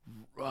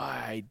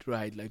right,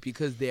 like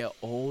because they're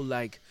all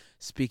like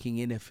speaking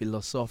in a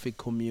philosophic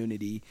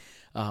community,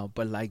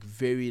 but like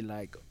very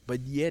like,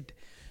 but yet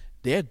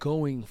they're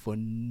going for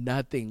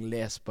nothing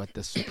less but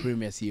the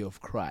supremacy of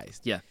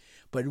Christ. Yeah.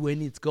 But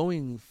when it's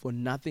going for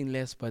nothing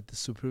less but the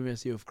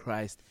supremacy of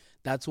Christ,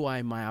 that's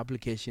why my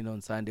application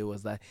on Sunday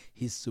was that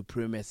his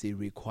supremacy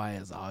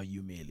requires our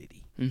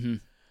humility.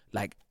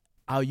 like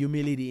our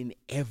humility in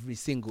every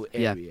single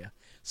area,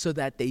 so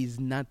that there is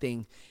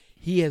nothing.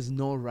 He has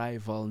no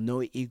rival,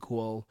 no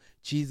equal.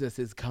 Jesus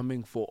is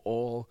coming for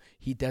all.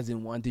 He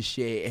doesn't want to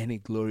share any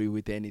glory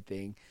with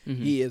anything.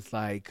 He is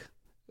like,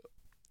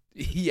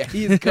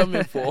 he's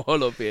coming for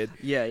all of it.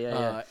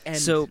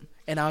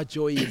 And our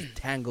joy is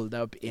tangled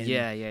up in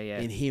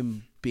in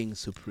him being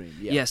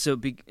supreme. So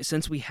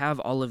since we have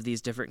all of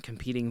these different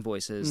competing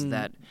voices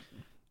that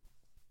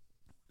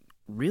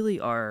really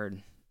are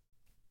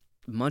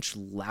much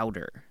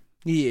louder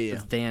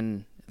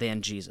than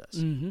Jesus,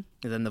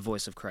 than the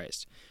voice of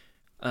Christ.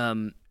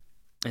 And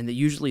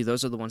usually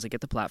those are the ones that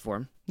get the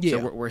platform.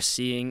 So we're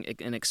seeing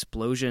an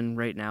explosion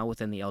right now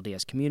within the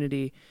LDS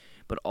community,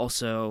 but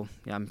also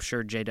I'm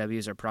sure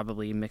JWs are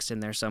probably mixed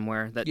in there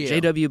somewhere. That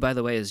JW, by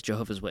the way, is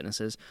Jehovah's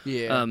Witnesses.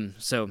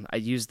 So I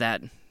use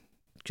that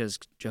because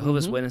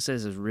Jehovah's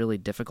Witnesses is really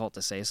difficult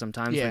to say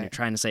sometimes when you're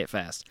trying to say it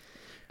fast.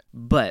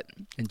 But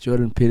and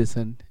Jordan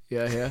Peterson,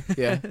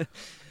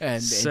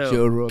 and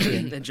Joe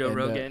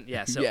Rogan,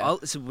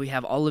 So we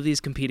have all of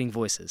these competing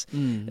voices,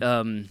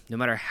 no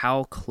matter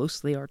how close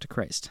they are to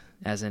Christ,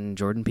 as in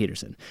Jordan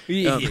Peterson.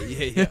 He's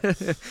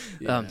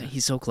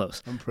so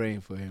close. I'm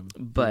praying for him.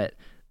 But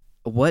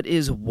what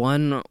is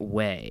one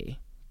way,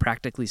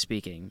 practically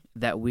speaking,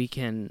 that we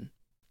can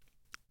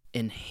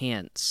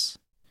enhance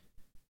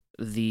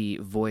the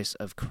voice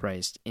of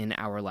Christ in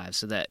our lives,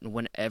 so that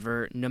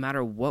whenever, no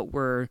matter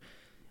what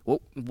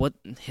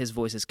his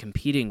voice is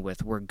competing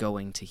with, we're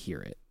going to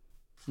hear it?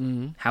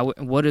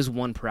 What is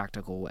one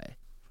practical way?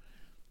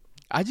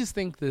 I just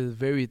think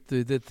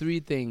the three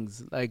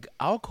things, like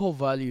our core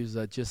values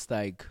are just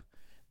like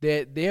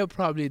they're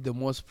probably the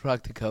most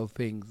practical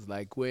things,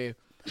 like where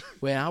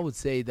I would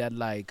say that,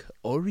 like,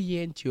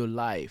 orient your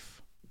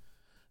life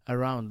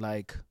around,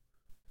 like,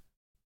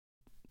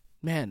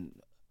 man,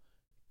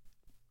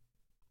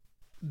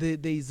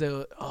 there's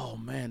a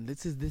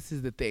this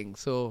is the thing.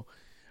 So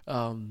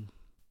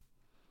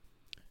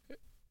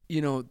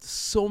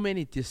so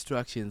many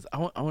distractions. I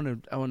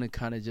want to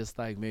kind of just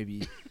like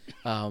maybe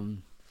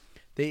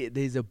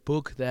there's a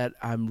book that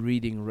I'm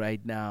reading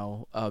right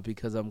now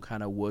because I'm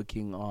kind of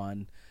working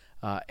on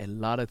a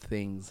lot of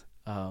things,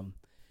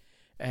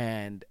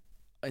 and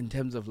in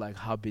terms of like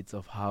habits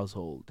of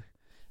household,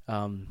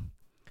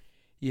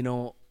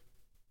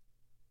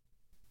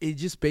 it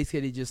just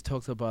basically just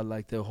talks about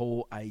like the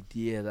whole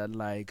idea that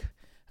like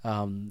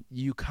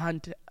you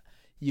can't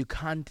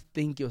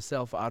think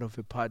yourself out of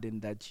a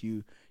pattern that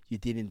you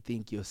didn't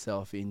think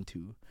yourself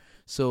into.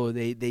 So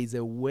there's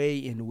a way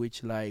in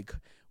which like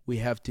we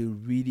have to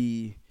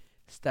really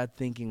start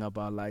thinking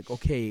about like,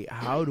 okay,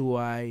 how do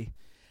I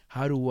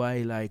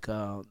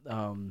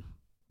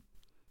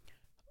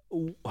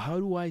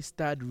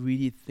start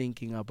really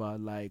thinking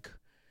about like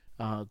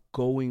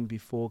going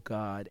before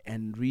God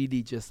and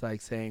really just like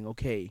saying,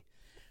 okay,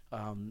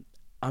 I'm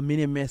in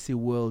a messy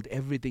world.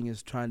 Everything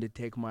is trying to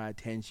take my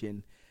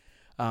attention.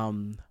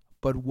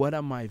 But what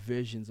are my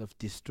versions of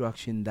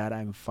destruction that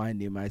I'm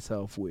finding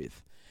myself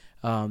with?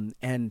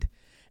 And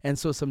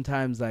so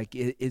sometimes like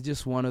it's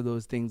just one of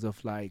those things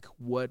of like,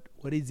 what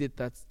is it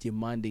that's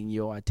demanding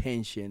your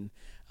attention?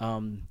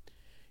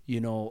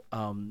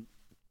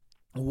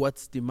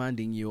 What's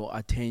demanding your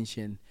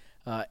attention?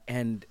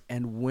 And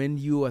when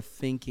you are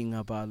thinking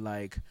about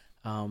like,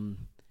 I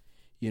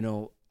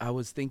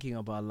was thinking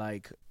about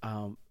like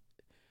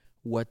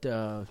what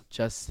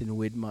Justin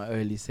Whitmer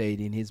early said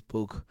in his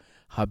book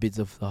Habits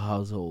of the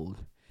Household,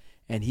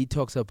 and he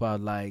talks about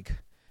like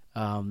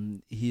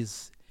he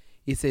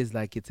says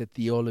like it's a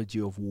theology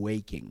of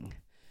waking,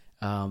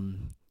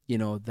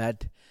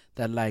 that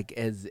like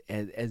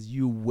as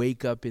you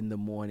wake up in the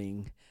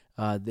morning,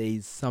 there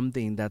is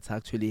something that's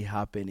actually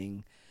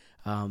happening.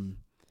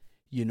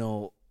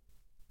 You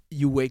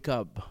wake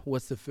up,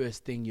 what's the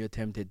first thing you're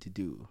tempted to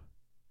do?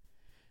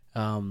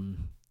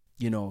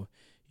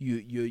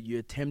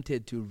 You're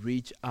tempted to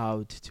reach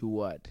out to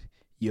what?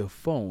 Your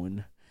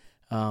phone,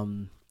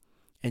 and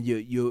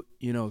you're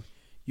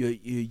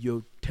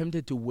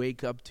tempted to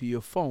wake up to your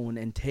phone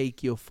and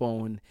take your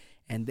phone,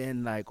 and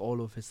then like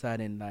all of a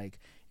sudden like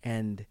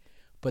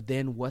but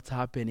then what's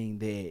happening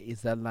there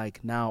is that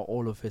like now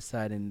all of a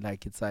sudden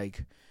like it's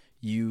like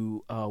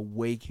you are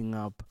waking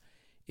up.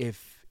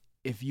 If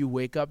you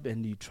wake up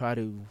and you try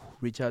to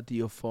reach out to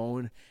your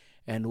phone,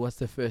 and what's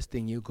the first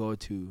thing you go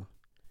to?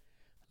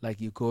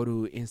 Like you go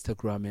to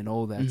Instagram and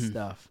all that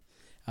stuff,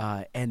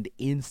 and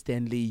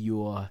instantly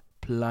you're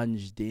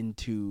plunged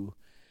into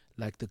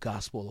like the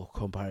gospel of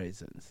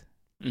comparisons.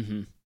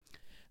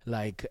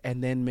 Like,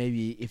 and then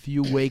maybe if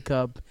you wake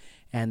up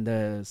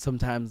and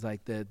sometimes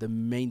like the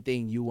main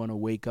thing you want to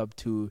wake up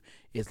to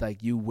is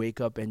like you wake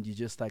up and you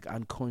just like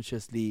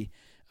unconsciously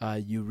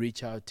you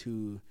reach out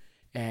to,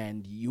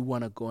 and you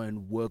want to go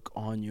and work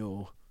on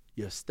your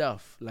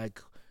stuff.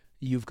 Like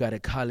you've got a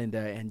calendar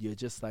and you're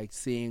just like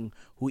seeing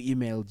who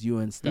emailed you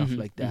and stuff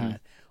like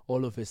that.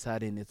 All of a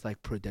sudden it's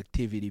like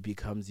productivity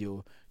becomes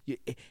your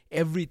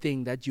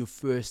everything that you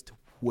first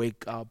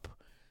wake up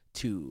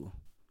to.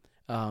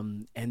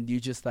 And you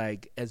just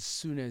like, as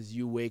soon as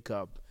you wake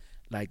up,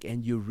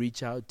 and you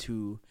reach out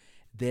to,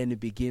 then it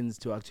begins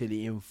to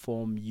actually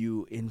inform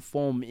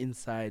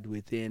inside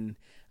within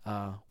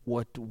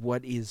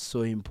what is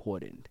so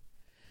important.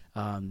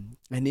 And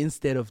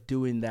instead of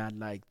doing that,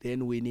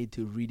 then we need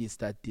to really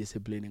start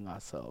disciplining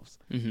ourselves.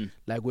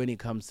 Like when it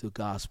comes to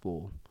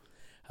gospel,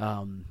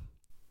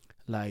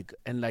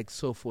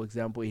 so for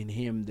example, in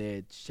him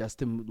that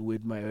Justin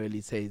with my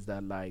early says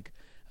that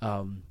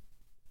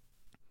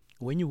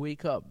when you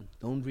wake up,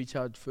 don't reach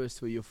out first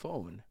for your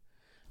phone.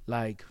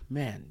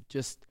 Man,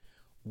 just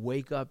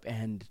wake up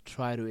and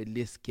try to at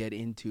least get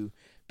into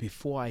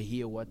before I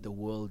hear what the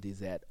world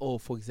is at. Or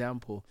for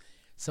example,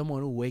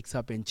 someone who wakes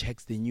up and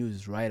checks the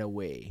news right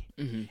away.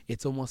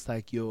 It's almost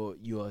like you're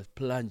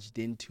plunged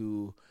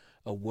into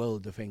a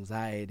world of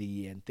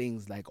anxiety and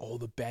things, like all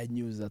the bad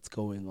news that's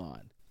going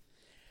on.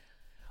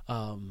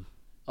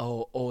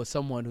 Or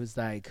someone who's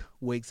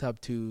wakes up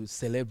to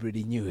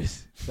celebrity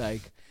news.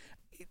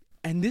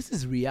 And this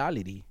is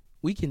reality.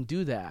 We can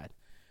do that.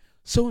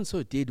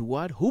 So-and-so did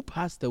what? Who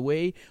passed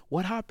away?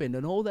 What happened?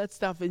 And all that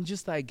stuff. And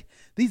just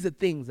these are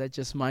things that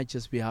just might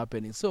just be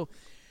happening. So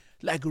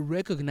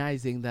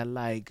recognizing that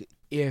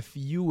if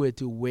you were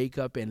to wake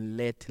up and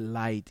let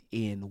light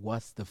in,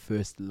 what's the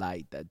first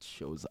light that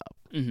shows up?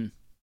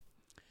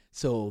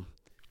 So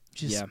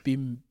just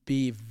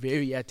be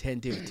very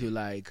attentive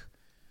to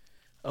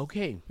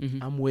okay,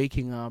 I'm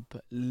waking up.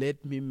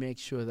 Let me make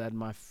sure that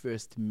my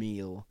first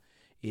meal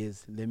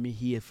is, let me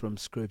hear from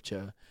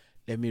scripture.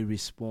 Let me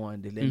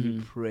respond. Let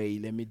me pray.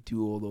 Let me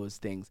do all those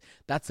things.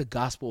 That's a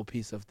gospel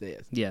piece of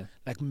this. Yeah.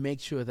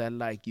 Make sure that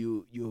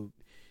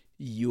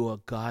you are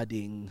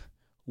guarding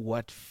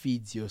what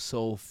feeds your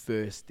soul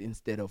first,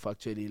 instead of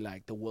actually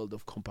the world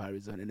of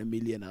comparison and a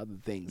million other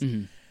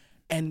things.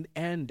 And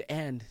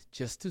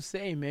just to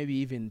say, maybe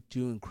even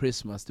during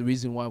Christmas, the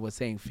reason why we're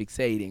saying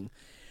fixating,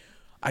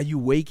 are you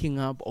waking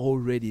up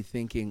already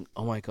thinking,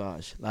 oh my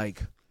gosh,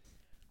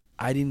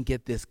 I didn't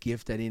get this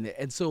gift,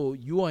 and so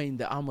you are in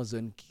the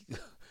Amazon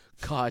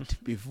cart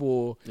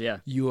before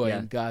you are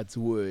in God's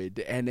word,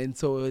 and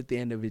so at the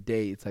end of the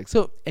day, it's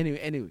so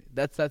anyway,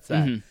 that's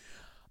that.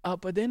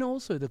 But then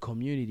also the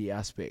community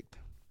aspect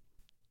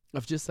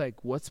of just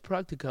what's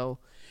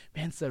practical,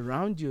 man.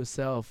 Surround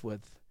yourself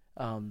with,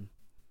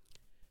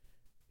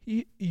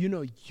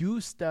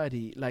 you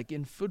study,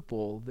 in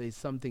football. There's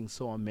something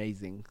so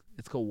amazing.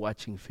 It's called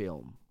watching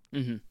film.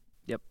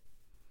 Yep.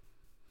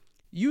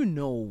 You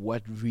know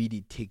what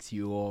really ticks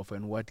you off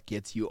and what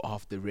gets you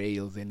off the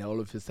rails, and all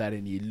of a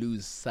sudden you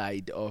lose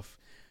sight of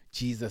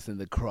Jesus and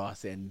the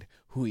cross and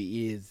who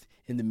he is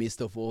in the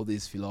midst of all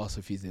these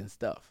philosophies and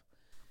stuff.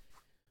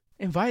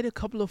 Invite a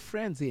couple of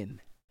friends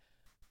in.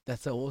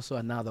 That's also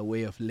another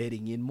way of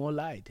letting in more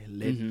light.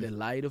 Let the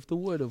light of the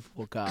word of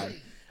God,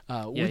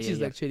 which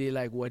is actually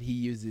what he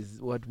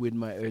uses, what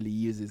Widmer Early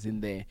uses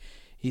in there.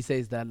 He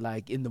says that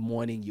in the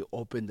morning you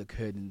open the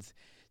curtains,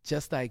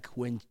 just like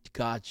when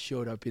God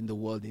showed up in the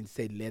world and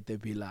said, let there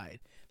be light.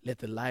 Let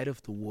the light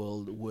of the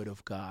word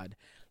of God,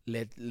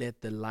 let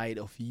the light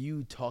of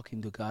you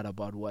talking to God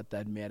about what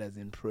that matters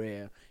in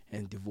prayer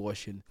and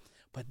devotion.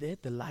 But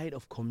let the light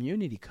of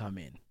community come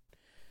in.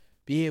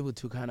 Be able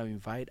to kind of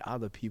invite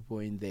other people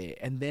in there.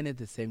 And then at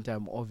the same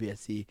time,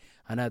 obviously,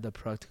 another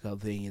practical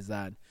thing is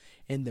that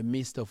in the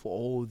midst of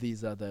all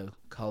these other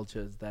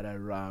cultures that are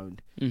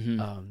around,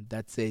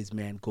 that says,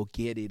 man, go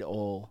get it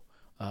all.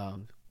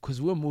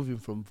 Because we're moving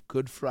from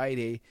Good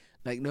Friday,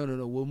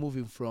 no, we're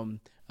moving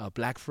from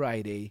Black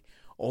Friday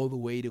all the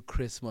way to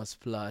Christmas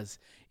plus.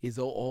 Is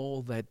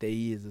all that there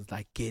is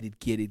get it,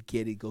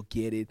 go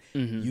get it.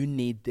 You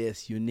need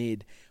this,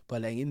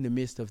 but in the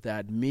midst of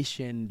that,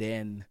 mission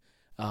then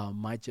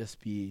might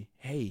just be,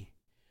 hey,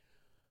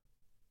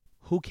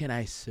 who can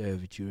I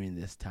serve during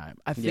this time?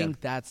 I think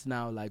that's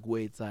now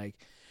where it's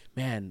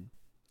man,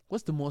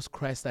 what's the most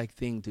Christ-like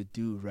thing to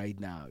do right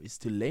now is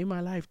to lay my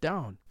life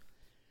down.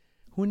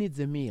 Who needs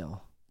a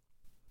meal?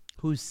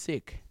 Who's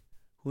sick?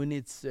 Who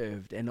needs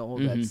served? And all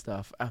that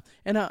stuff.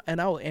 And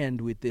I'll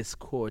end with this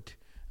quote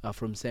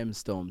from Sam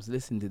Storms.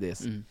 Listen to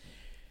this.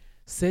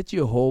 Set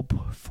your hope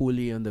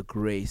fully on the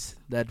grace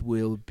that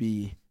will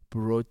be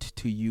brought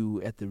to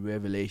you at the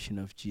revelation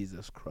of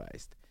Jesus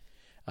Christ.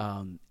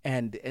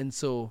 And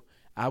so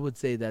I would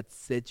say that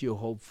set your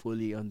hope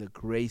fully on the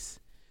grace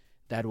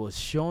that was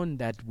shown,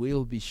 that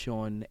will be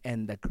shown,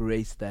 and the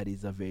grace that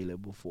is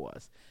available for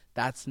us.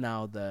 That's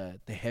now the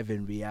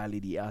heaven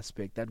reality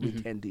aspect that we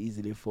tend to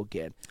easily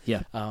forget.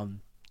 Yeah.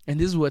 And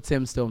this is what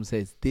Sam Storm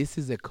says. This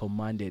is a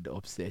commanded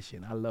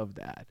obsession. I love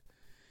that.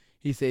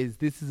 He says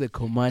this is a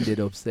commanded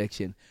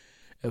obsession.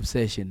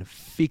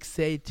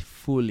 Fixate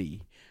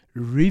fully.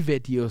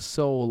 Rivet your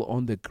soul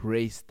on the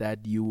grace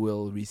that you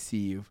will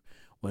receive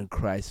when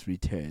Christ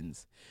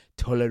returns.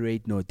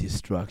 Tolerate no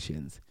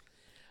distractions.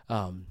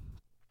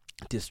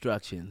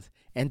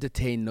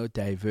 Entertain no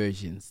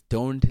diversions.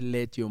 Don't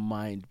let your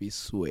mind be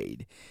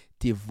swayed.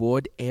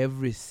 Devote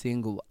every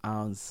single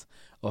ounce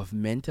of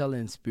mental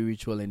and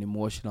spiritual and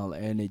emotional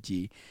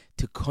energy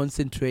to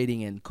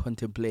concentrating and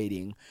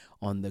contemplating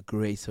on the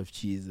grace of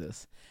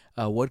Jesus.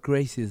 What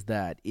grace is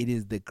that? It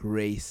is the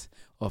grace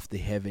of the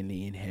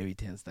heavenly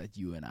inheritance that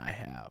you and I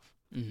have.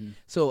 Mm-hmm.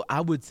 So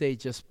I would say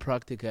just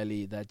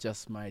practically that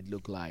just might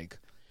look like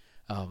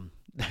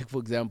for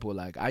example,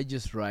 like I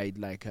just write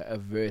like a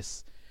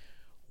verse.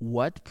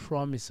 What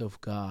promise of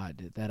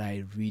God that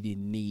I really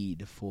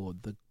need for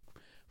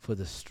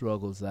the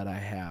struggles that I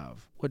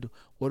have?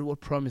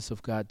 What promise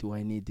of God do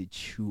I need to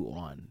chew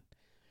on?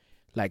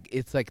 Like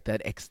it's like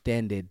that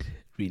extended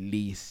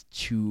release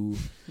chew.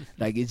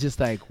 Like it's just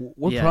like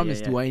what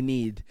promise do I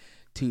need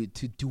to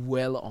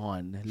dwell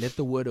on? Let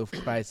the word of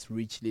Christ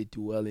richly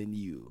dwell in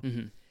you.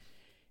 Mm-hmm.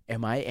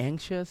 Am I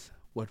anxious?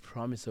 What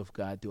promise of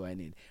God do I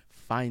need?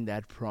 Find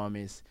that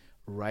promise,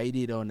 write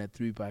it on a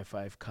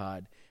 3x5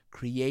 card,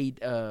 create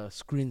a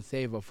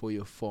screensaver for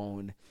your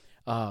phone,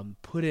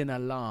 put an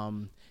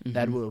alarm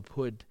that will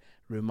put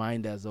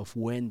reminders of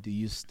when do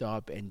you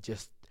stop and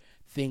just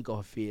think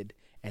of it,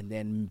 and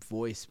then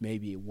voice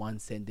maybe one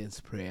sentence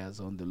prayers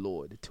on the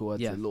Lord,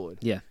 towards the Lord.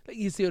 Yeah. Like,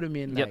 you see what I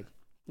mean? Yep. Like,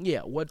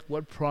 yeah,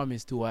 what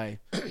promise do I?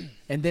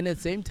 And then at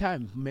the same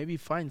time, maybe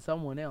find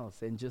someone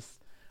else and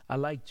just, I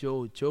like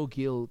Joe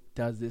Gill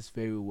does this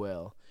very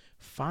well.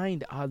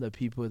 Find other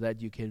people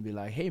that you can be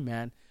like, hey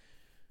man,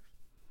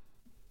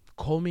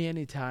 call me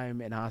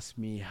anytime and ask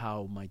me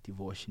how my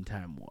devotion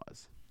time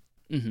was.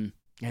 Mm-hmm.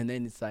 And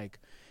then it's like,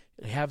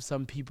 have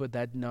some people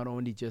that not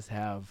only just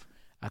have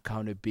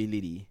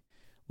accountability,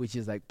 which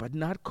is like, but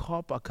not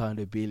cop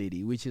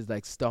accountability, which is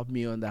like, stop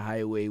me on the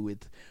highway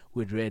with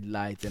red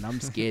lights and I'm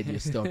scared you're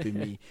stopping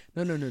me.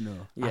 No.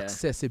 Yeah.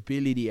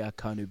 Accessibility,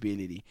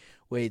 accountability,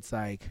 where it's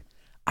like,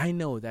 I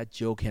know that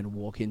Joe can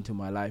walk into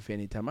my life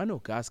anytime. I know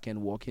Gus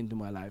can walk into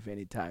my life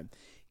anytime.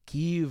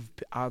 Give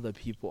other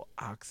people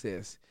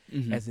access,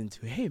 as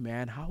into, hey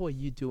man, how are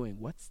you doing?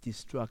 What's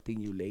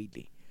distracting you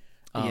lately?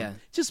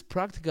 Just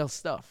practical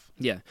stuff.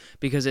 Yeah,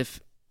 because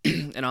if,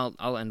 and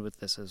I'll end with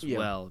this as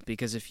well,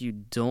 because if you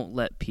don't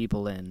let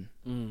people in,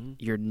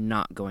 you're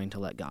not going to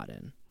let God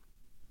in.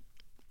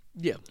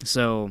 Yeah.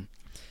 So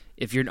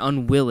if you're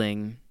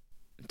unwilling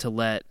to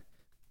let,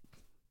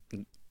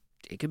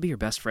 it could be your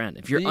best friend.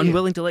 If you're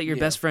unwilling to let your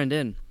best friend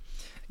in,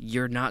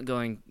 you're not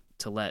going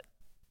to let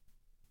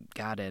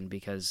God in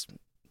because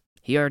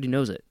he already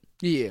knows it.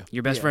 Yeah.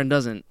 Your best friend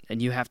doesn't,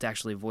 and you have to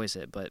actually voice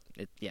it, but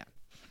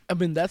I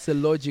mean, that's a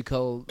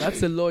logical,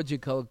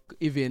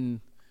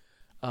 even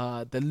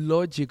the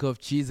logic of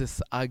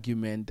Jesus'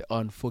 argument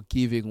on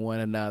forgiving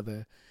one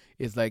another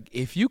is like,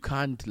 if you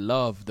can't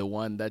love the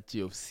one that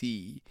you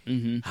see,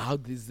 how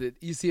does it,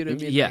 you see what I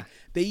mean? Yeah.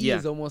 Like,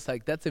 is almost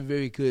like, that's a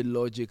very good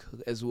logic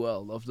as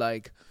well of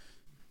like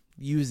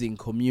using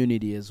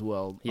community as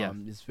well. Yeah.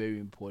 It's very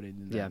important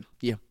in that.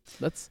 Yeah.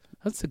 That's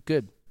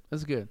good.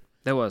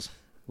 That was.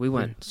 We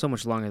went so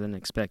much longer than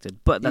expected,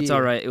 but that's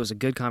all right. It was a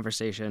good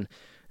conversation.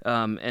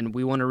 And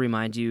we want to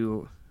remind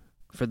you,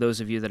 for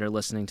those of you that are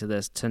listening to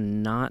this, to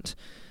not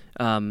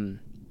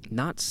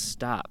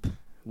stop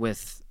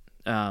with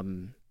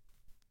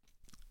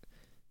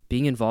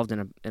being involved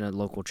in a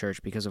local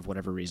church because of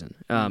whatever reason.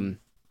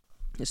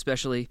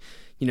 Especially,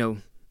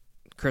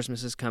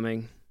 Christmas is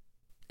coming,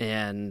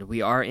 and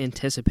we are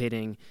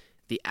anticipating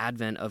the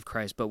advent of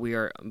Christ,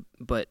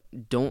 but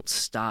don't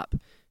stop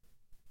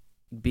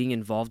being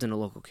involved in a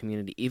local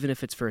community, even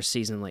if it's for a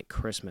season like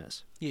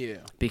Christmas. Yeah.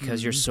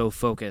 Because you're so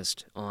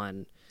focused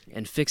on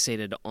and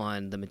fixated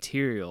on the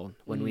material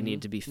when we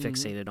need to be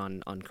fixated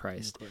on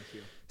Christ.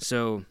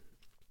 So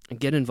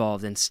get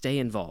involved and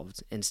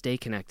stay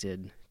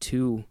connected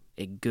to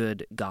a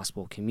good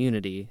gospel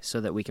community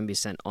so that we can be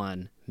sent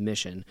on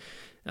mission.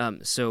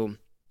 So,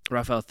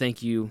 Raphael,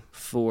 thank you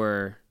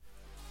for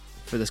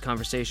this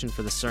conversation,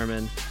 for the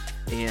sermon,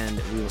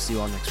 and we will see you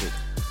all next week.